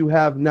that you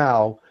have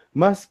now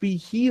must be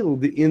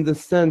healed in the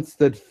sense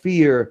that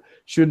fear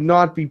should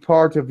not be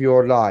part of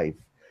your life.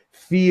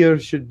 Fear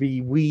should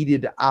be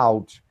weeded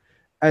out,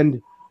 and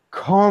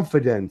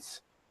confidence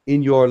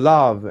in your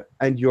love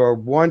and your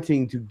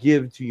wanting to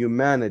give to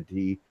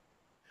humanity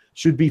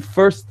should be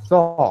first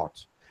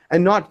thought,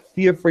 and not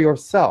fear for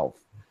yourself,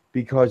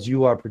 because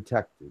you are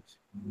protected.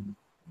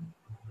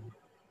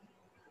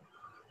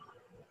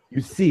 You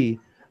see,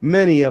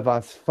 many of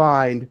us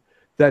find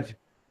that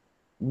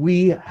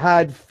we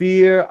had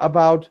fear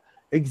about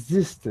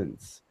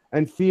existence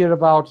and fear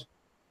about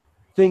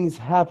things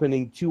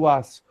happening to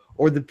us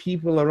or the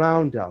people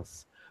around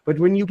us. But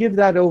when you give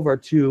that over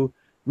to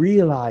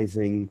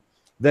realizing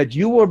that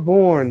you were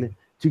born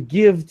to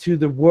give to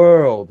the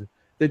world,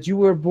 that you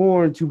were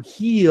born to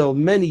heal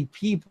many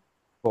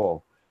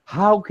people,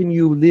 how can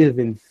you live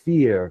in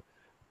fear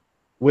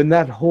when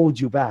that holds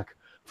you back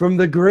from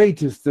the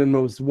greatest and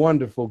most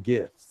wonderful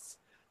gifts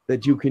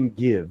that you can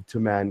give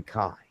to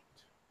mankind?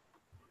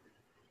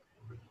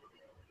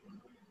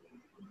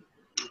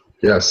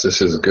 Yes,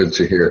 this is good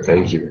to hear.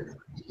 Thank you.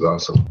 This is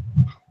awesome.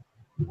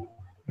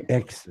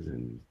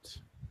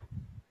 Excellent.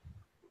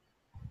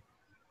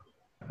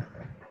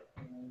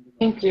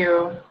 Thank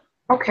you.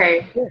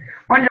 Okay,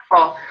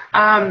 wonderful.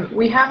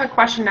 We have a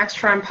question next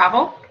from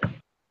Pavel.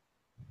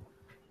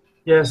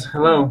 Yes,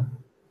 hello.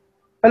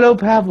 Hello,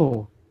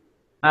 Pavel.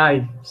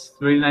 Hi, it's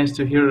really nice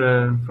to hear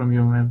from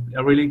you, man. I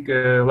really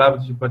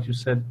loved what you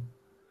said.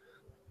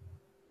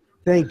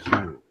 Thank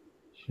you.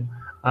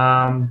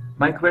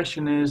 My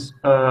question is,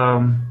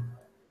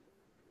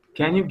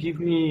 can you give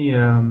me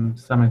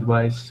some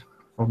advice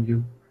from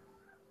you?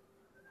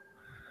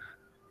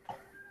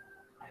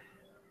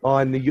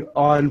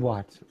 On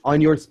what?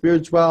 On your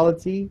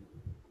spirituality?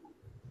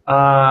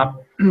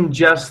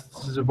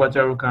 Just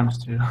whatever comes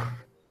to you.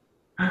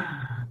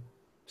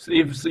 So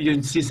if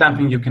you see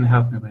something you can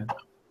help me with.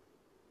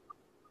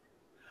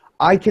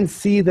 I can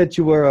see that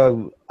you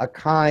are a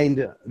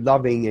kind,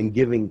 loving, and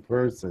giving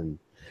person.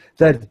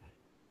 That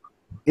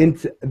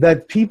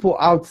people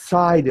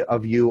outside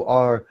of you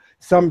are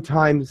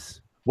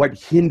sometimes what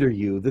hinder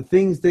you. The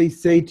things they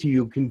say to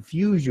you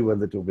confuse you a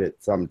little bit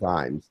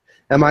sometimes.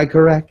 Am I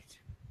correct?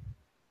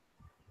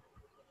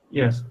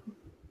 Yes.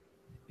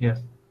 Yes.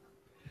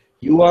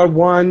 You are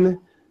one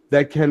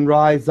that can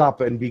rise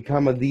up and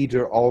become a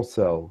leader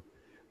also.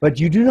 But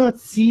you do not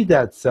see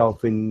that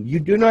self, and you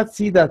do not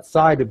see that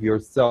side of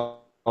yourself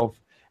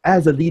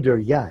as a leader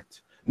yet,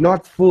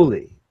 not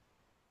fully.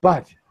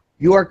 But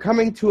you are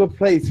coming to a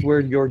place where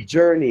your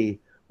journey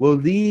will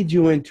lead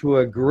you into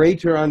a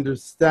greater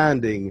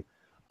understanding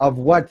of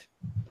what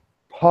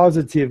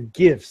positive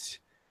gifts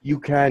you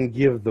can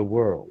give the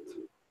world.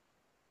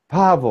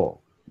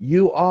 Pavel,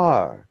 you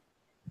are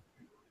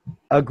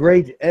a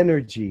great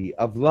energy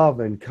of love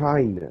and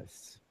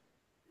kindness.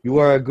 You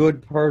are a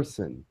good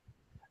person.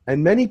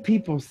 And many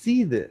people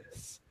see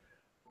this,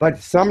 but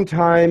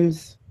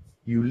sometimes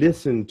you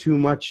listen too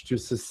much to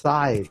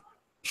society.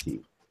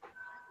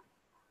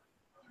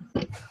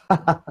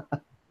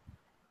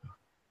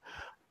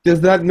 Does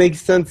that make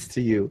sense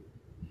to you?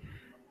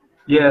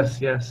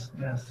 Yes, yes,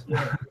 yes.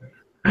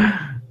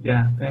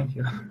 Yeah, thank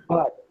you.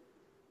 But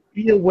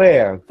be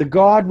aware, the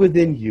God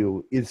within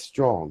you is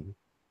strong,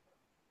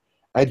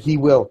 and he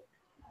will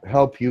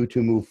help you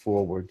to move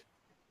forward.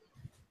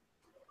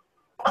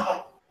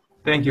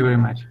 Thank you very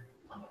much.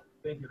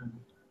 Thank you very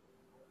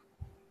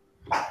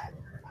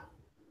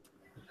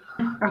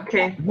much.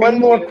 Okay. One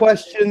more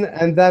question,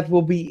 and that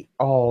will be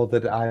all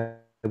that I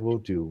will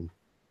do.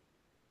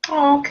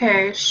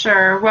 Okay,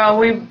 sure. Well,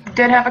 we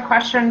did have a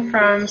question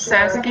from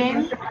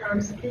Sazgin.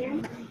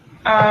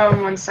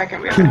 One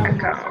second, we have an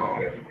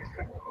echo.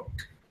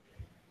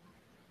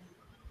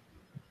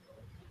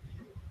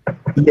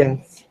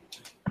 Yes.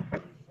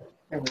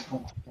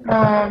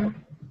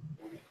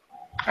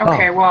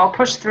 Okay, well, I'll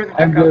push through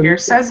the echo here.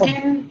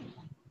 Sazgin.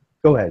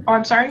 Go ahead. Oh,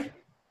 I'm sorry.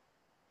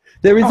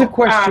 There is a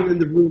question in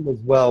the room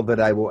as well that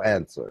I will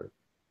answer.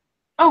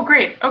 Oh,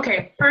 great.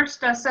 Okay.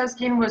 First,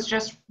 Sezgin was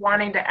just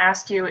wanting to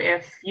ask you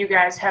if you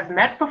guys have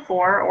met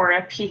before or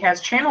if he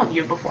has channeled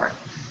you before.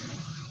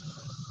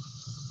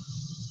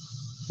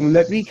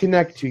 Let me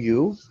connect to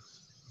you.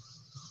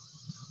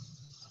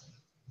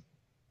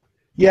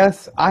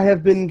 Yes, I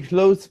have been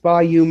close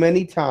by you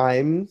many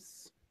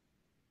times,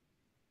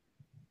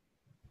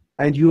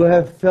 and you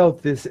have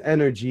felt this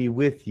energy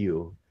with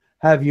you,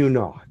 have you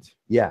not?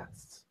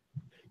 Yes.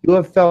 You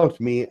have felt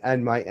me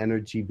and my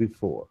energy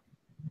before.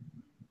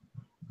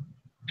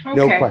 Okay.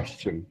 No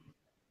question.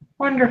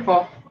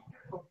 Wonderful.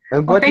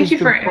 And Well, what thank is you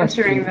the for question?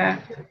 answering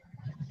that.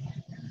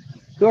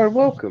 You are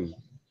welcome.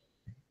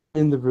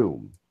 in the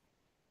room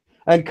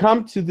and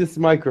come to this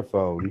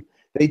microphone.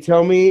 They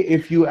tell me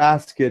if you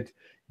ask it,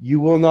 you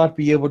will not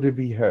be able to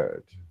be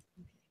heard.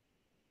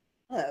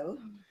 Hello.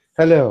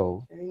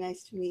 Hello. Very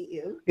nice to meet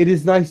you. It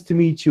is nice to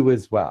meet you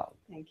as well.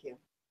 Thank you.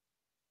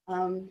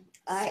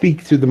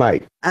 Speak to the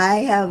mic. I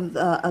have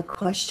a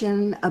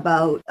question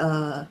about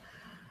a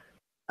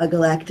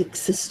galactic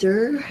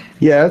sister.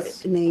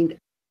 Yes. Named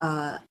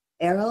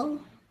Yahyel.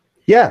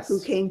 Yes. Who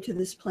came to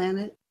this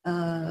planet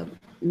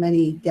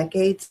many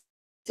decades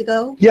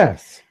ago.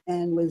 Yes.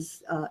 And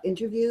was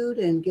interviewed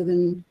and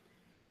given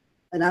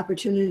an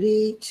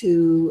opportunity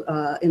to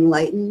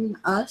enlighten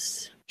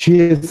us. She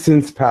has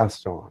since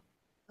passed on.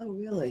 Oh,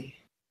 really?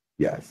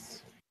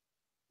 Yes.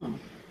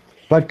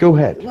 But go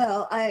ahead.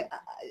 Well,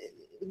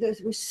 there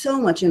was so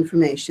much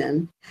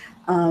information.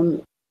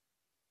 I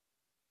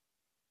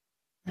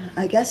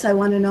guess I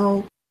want to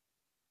know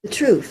the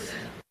truth.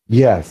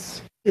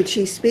 Yes. Did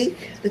she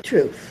speak the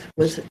truth?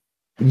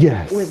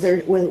 Yes. Was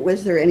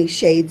there any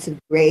shades of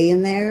gray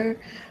in there?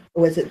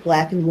 Or was it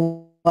black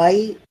and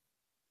white?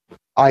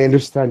 I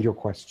understand your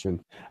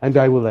question, and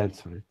I will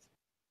answer it.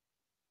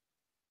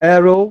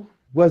 Yahyel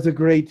was a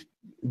great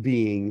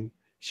being.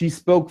 She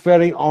spoke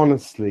very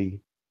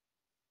honestly.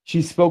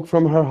 She spoke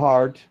from her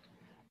heart,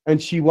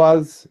 and she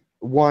was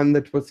one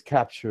that was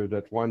captured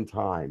at one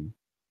time.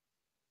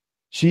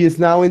 She is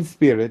now in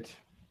spirit.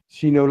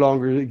 She no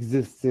longer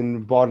exists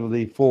in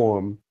bodily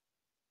form.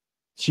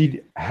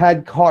 She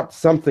had caught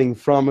something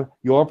from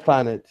your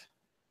planet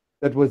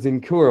that was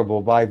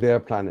incurable by their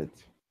planet,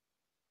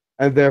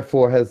 and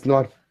therefore has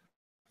not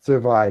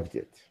survived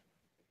it.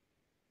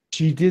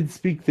 She did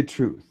speak the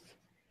truth.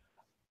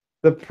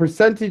 The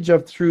percentage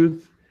of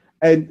truth,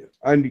 and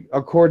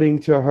according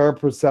to her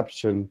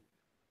perception,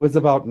 was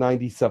about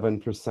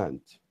 97%.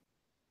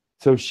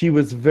 So she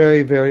was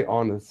very, very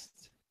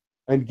honest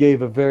and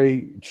gave a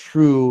very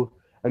true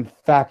and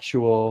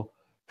factual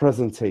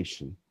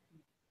presentation.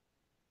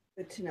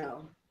 Good to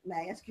know.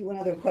 May I ask you one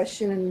other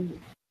question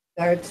in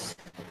regards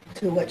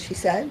to what she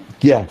said?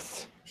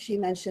 Yes. She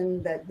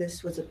mentioned that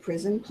this was a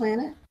prison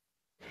planet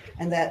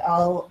and that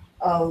all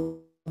of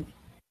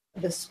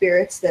the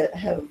spirits that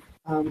have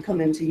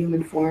come into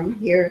human form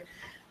here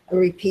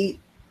repeat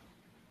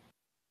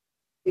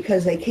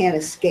because they can't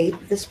escape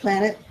this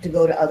planet to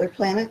go to other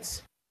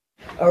planets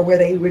or where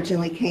they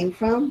originally came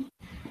from.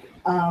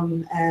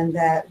 And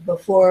that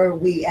before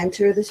we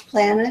enter this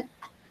planet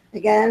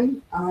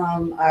again,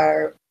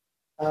 our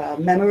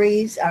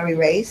memories are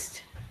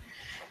erased.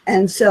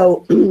 And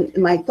so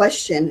my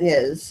question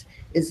is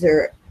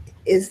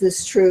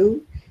this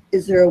true?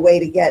 Is there a way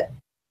to get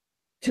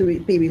to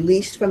be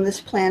released from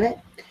this planet?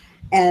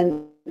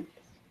 And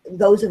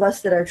those of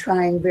us that are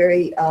trying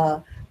very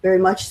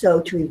much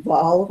so to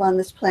evolve on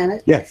this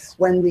planet, yes,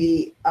 when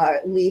we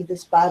leave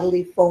this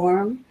bodily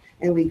form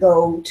and we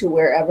go to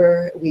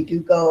wherever we do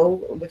go,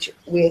 which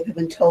we have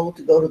been told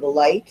to go to the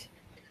light,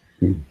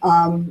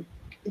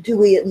 do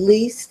we at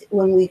least,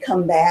 when we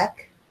come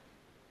back,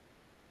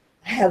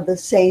 have the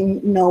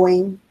same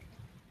knowing?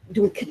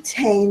 Do we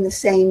contain the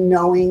same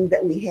knowing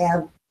that we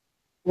have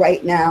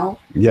right now?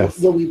 Yes.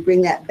 Will we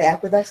bring that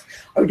back with us,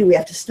 or do we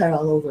have to start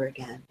all over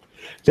again?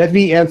 Let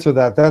me answer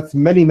that. That's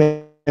many,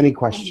 many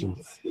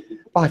questions.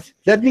 But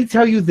let me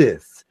tell you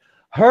this.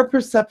 Her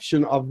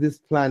perception of this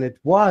planet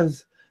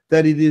was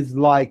that it is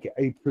like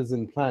a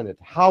prison planet.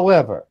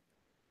 However,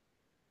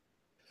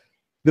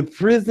 the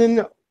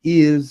prison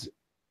is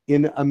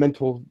in a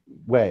mental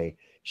way.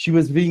 She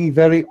was being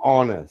very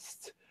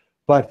honest.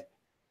 But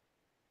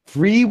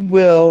free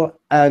will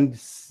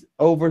and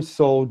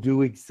oversoul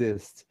do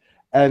exist.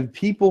 And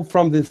people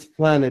from this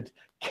planet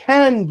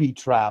can be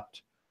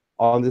trapped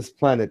on this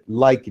planet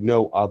like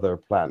no other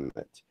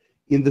planet,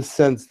 in the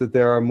sense that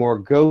there are more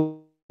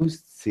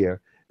ghosts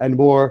here and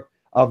more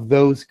of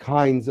those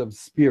kinds of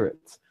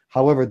spirits.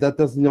 However, that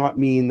does not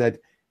mean that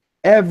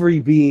every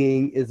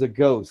being is a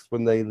ghost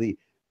when they leave.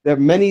 There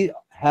many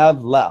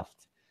have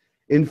left.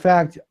 In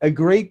fact, a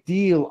great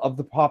deal of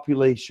the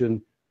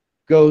population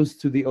goes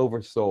to the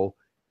oversoul.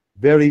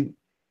 Very,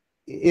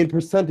 in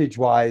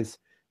percentage-wise,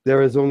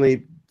 there is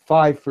only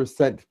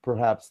 5%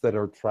 perhaps that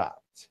are trapped.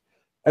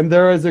 And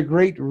there is a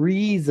great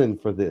reason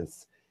for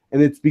this.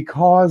 And it's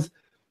because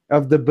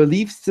of the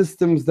belief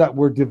systems that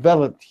were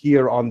developed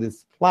here on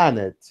this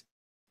planet,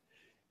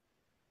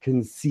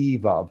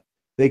 conceive of.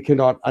 They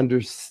cannot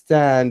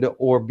understand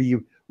or be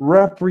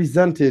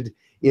represented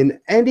in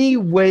any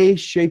way,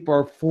 shape,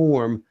 or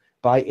form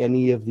by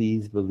any of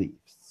these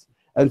beliefs.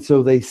 And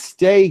so they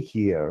stay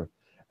here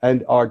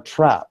and are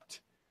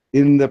trapped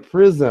in the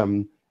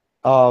prism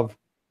of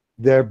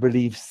their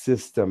belief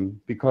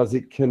system because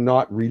it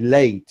cannot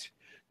relate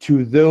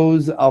to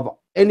those of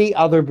any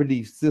other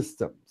belief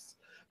systems.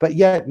 But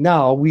yet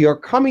now we are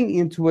coming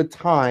into a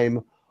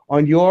time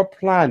on your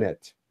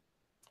planet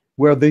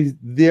where they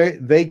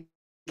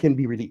can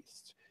be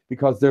released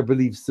because their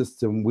belief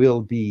system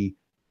will be.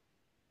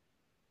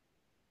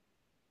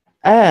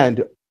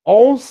 And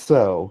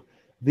also,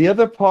 the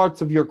other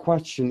parts of your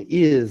question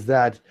is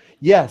that,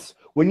 yes,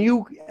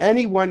 when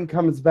anyone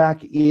comes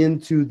back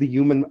into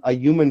a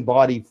human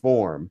body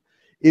form,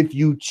 if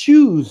you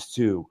choose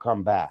to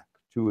come back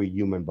to a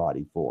human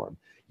body form,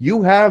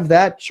 you have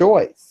that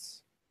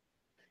choice.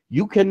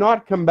 You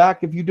cannot come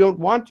back if you don't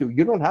want to.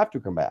 You don't have to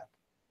come back.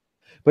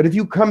 But if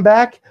you come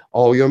back,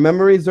 all your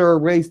memories are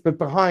erased, but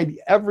behind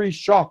every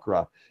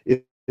chakra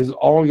is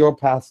all your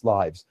past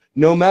lives.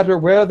 No matter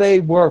where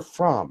they were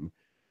from,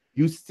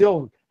 you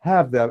still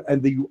have them,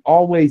 and you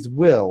always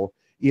will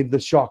in the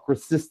chakra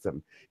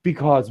system.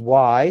 Because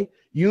why?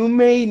 You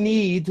may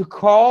need to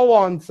call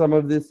on some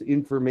of this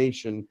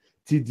information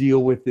to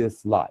deal with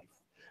this life.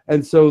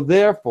 And so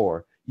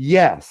therefore,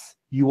 yes,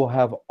 you will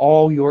have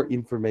all your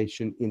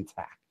information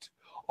intact.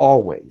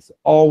 Always,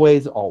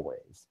 always,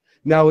 always.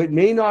 Now, it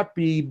may not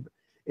be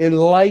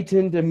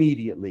enlightened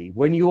immediately.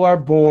 When you are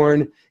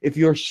born, if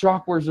your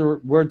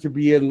chakras were to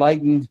be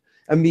enlightened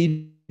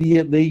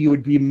immediately, you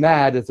would be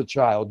mad as a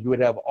child. You would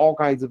have all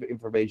kinds of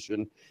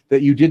information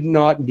that you did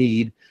not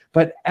need.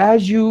 But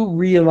as you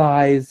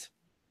realize,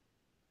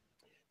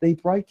 they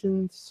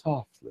brighten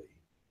softly.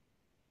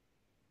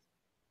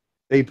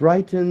 They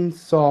brighten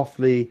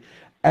softly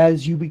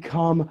as you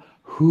become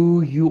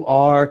who you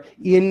are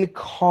in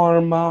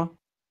karma,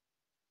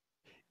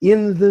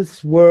 in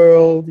this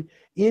world,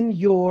 in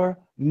your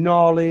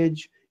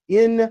knowledge,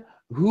 in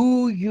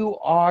who you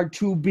are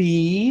to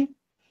be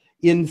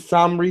in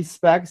some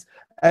respects,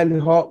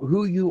 and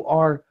who you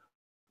are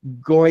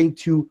going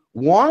to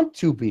want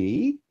to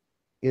be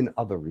in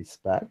other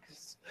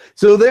respects.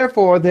 So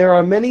therefore, there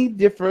are many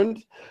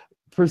different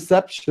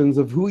perceptions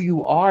of who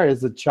you are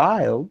as a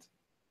child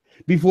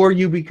before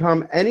you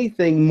become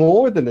anything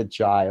more than a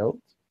child.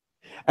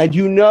 And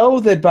you know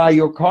that by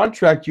your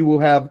contract, you will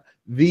have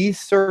these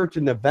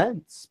certain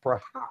events,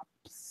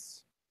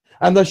 perhaps,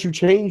 unless you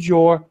change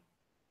your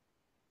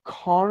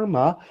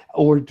karma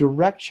or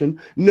direction.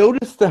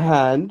 Notice the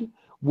hand.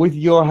 With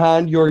your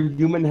hand, your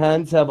human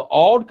hands have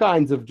all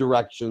kinds of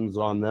directions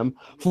on them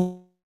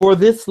for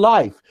this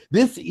life.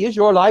 This is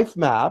your life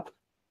map,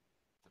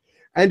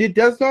 and it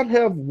does not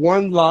have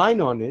one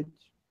line on it,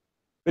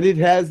 but it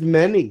has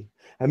many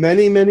and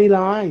many, many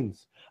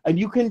lines. And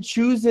you can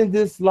choose in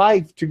this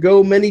life to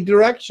go many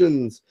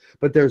directions,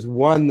 but there's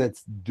one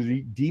that's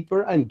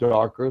deeper and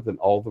darker than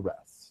all the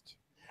rest.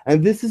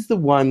 And this is the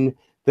one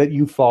that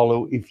you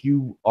follow if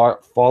you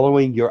are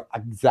following your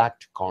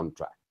exact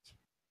contract.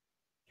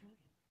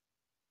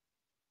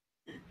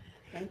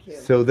 Thank you.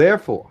 So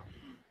therefore,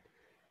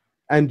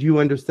 and you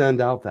understand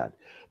out that.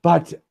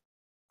 But,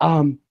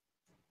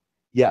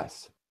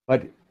 yes,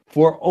 but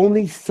for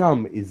only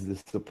some is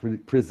this the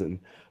prison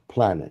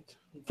planet.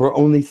 For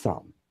only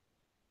some.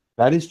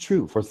 That is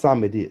true. For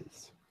some it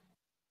is.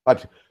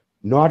 But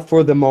not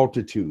for the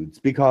multitudes,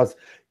 because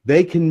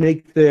they can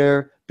make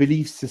their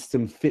belief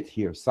system fit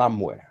here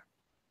somewhere.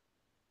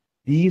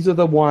 These are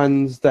the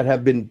ones that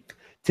have been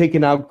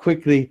taken out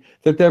quickly,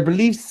 that their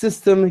belief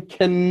system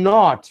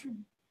cannot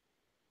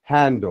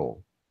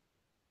handle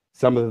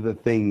some of the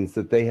things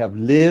that they have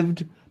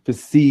lived,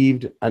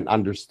 perceived, and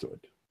understood.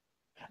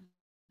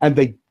 And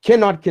they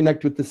cannot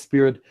connect with the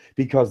spirit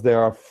because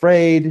they're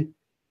afraid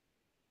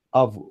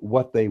of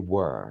what they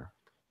were.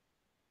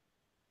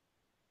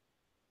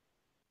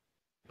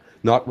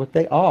 Not what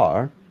they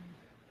are,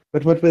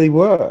 but what they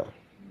were.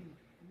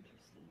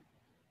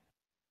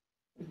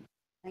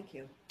 Thank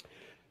you.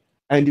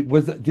 And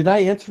did I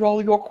answer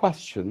all your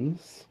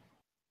questions?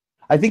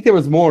 I think there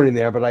was more in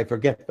there, but I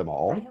forget them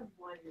all. I have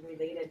one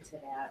related to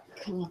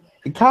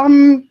that.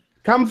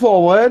 Come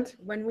forward.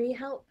 When we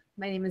help,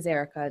 my name is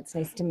Erica. It's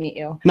nice to meet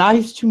you.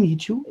 Nice to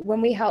meet you.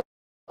 When we help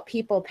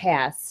people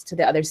pass to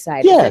the other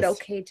side, Yes. is it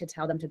okay to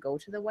tell them to go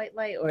to the white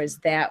light, or is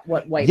that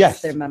what wipes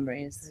Yes. their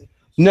memories?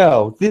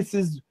 No, this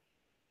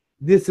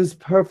is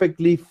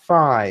perfectly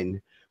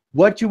fine.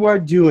 What you are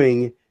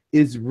doing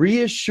is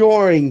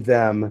reassuring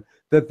them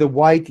that the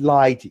white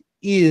light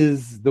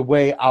is the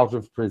way out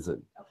of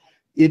prison.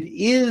 It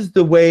is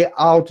the way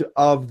out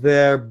of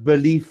their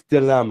belief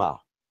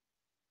dilemma.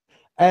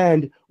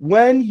 And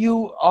when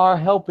you are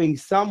helping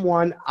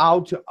someone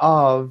out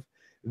of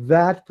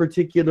that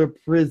particular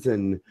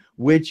prison,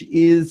 which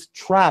is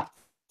trapped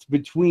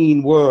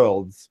between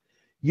worlds,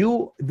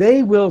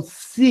 they will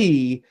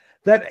see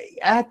that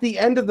at the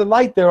end of the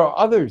light, there are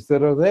others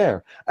that are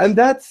there. And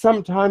that's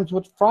sometimes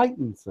what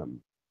frightens them.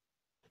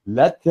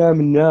 Let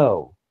them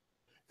know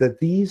that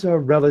these are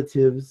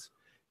relatives,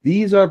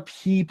 these are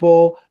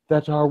people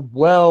that are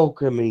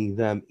welcoming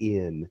them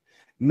in,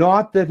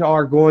 not that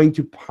are going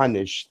to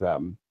punish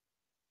them,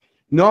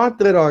 not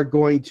that are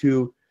going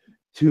to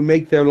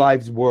make their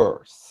lives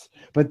worse.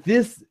 But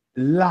this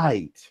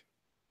light,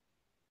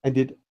 and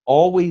it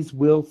always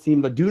will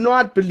seem like, do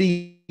not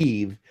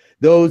believe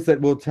those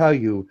that will tell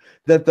you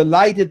that the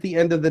light at the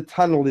end of the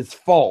tunnel is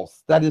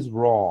false. That is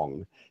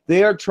wrong.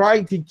 They are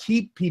trying to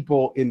keep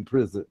people in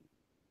prison.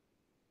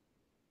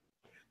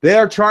 They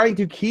are trying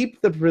to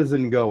keep the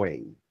prison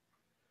going.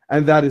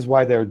 And that is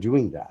why they're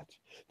doing that.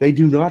 They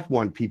do not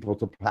want people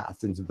to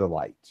pass into the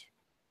light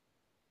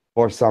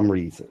for some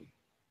reason.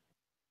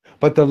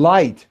 But the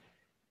light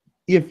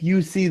if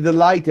you see the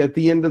light at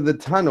the end of the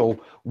tunnel,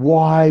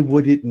 why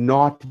would it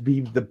not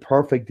be the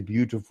perfect,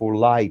 beautiful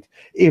light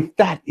if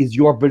that is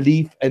your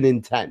belief and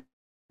intent?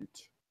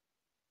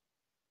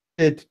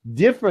 It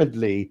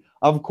differently,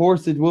 of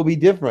course it will be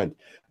different.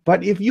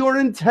 But if your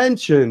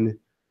intention,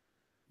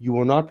 you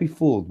will not be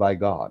fooled by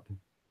God.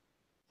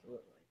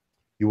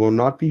 You will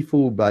not be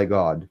fooled by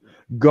God.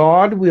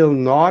 God will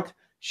not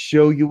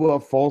show you a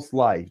false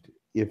light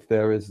if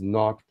there is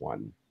not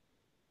one.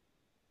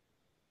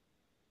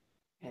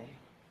 Okay.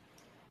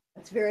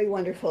 That's very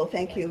wonderful.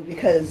 Thank you.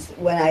 Because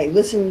when I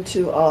listened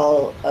to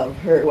all of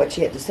her, what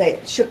she had to say,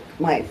 it shook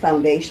my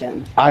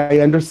foundation. I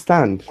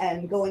understand.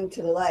 And going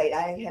to the light,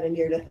 I had a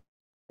near-death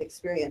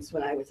experience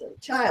when I was a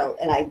child,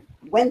 and I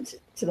went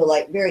to the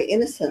light very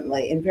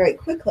innocently and very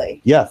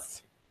quickly.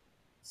 Yes.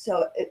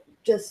 So it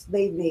just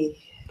made me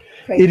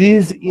pray. It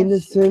is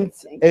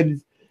innocent,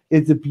 and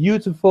it's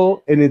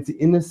beautiful, and it's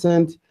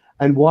innocent.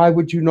 And why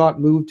would you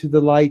not move to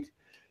the light?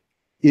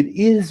 It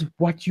is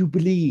what you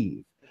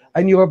believe,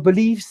 and your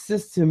belief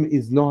system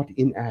is not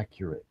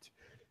inaccurate.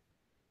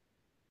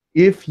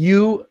 If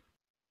you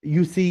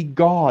see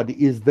God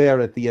is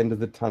there at the end of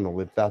the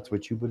tunnel, if that's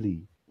what you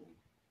believe,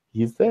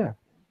 He's there.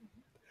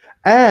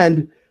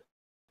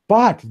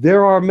 But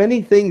there are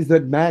many things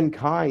that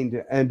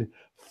mankind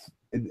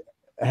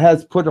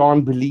has put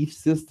on belief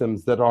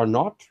systems that are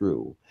not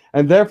true.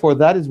 And therefore,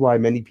 that is why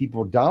many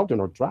people doubt and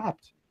are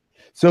trapped.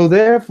 So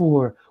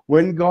therefore,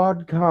 when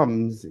God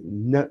comes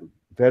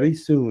very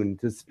soon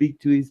to speak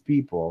to his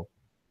people,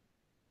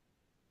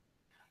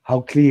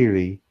 how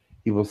clearly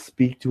he will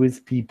speak to his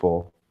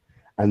people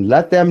and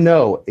let them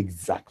know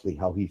exactly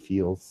how he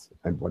feels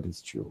and what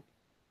is true.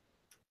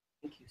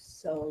 Thank you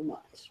so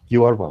much.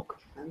 You are welcome.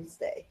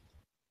 Namaste.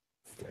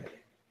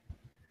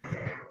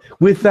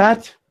 With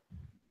that,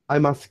 I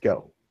must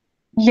go.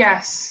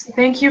 Yes,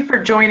 thank you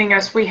for joining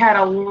us. We had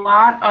a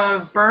lot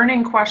of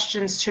burning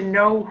questions to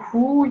know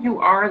who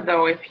you are,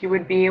 though. If you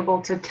would be able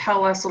to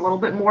tell us a little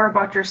bit more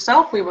about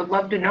yourself, we would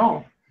love to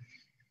know.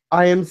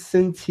 I am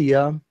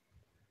Cyntia.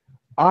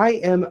 I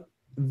am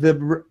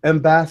the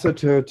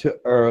ambassador to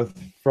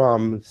Earth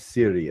from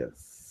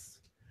Sirius,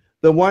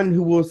 the one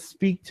who will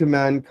speak to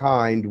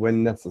mankind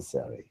when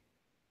necessary.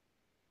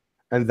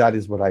 And that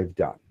is what I've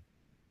done.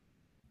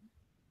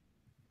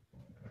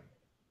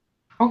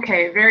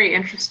 Okay, very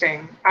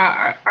interesting.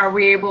 Are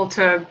we able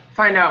to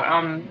find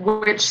out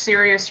which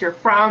Sirius you're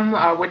from,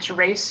 which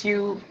race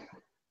you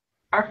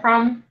are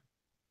from?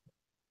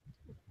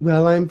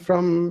 Well, I'm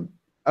from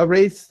a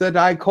race that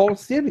I call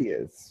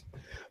Sirius,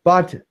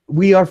 but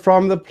we are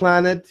from the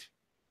planet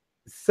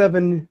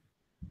seven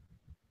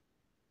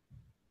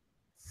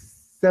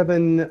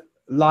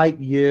light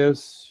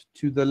years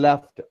to the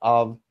left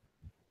of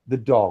the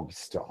dog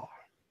star.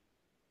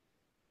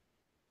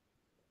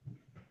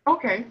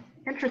 Okay,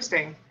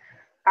 interesting.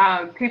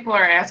 People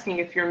are asking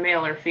if you're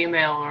male or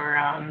female, or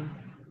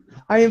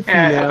I am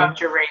female.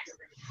 about your race.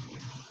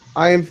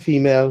 I am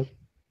female.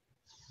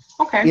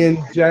 Okay.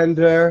 In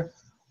gender,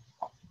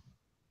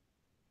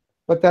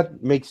 but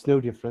that makes no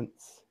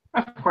difference.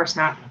 Of course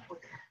not.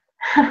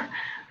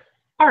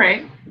 All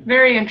right,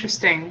 very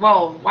interesting.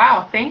 Well,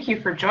 wow, thank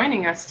you for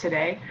joining us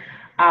today.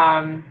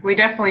 We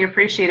definitely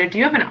appreciate it. Do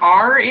you have an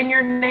R in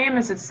your name?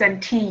 Is it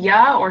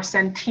Cyntia or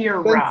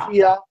Cyntia?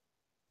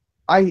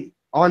 Cyntia.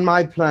 On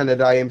my planet,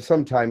 I am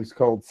sometimes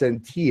called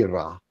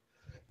Cyntia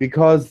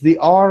because the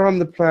R on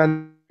the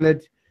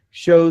planet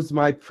shows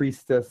my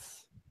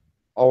priestess,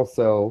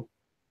 also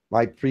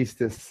my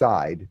priestess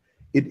side.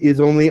 It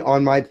is only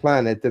on my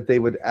planet that they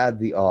would add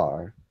the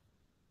R.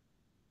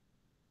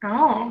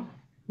 Oh,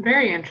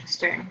 very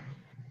interesting.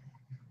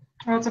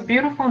 Well, it's a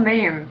beautiful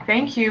name.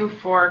 Thank you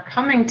for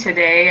coming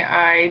today.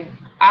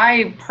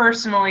 I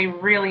personally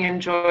really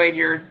enjoyed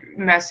your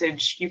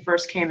message you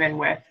first came in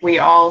with. We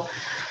all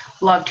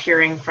loved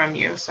hearing from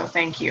you, so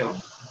thank you.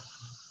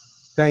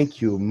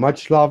 Thank you.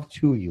 Much love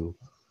to you.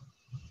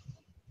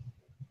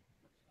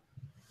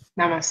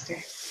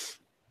 Namaste.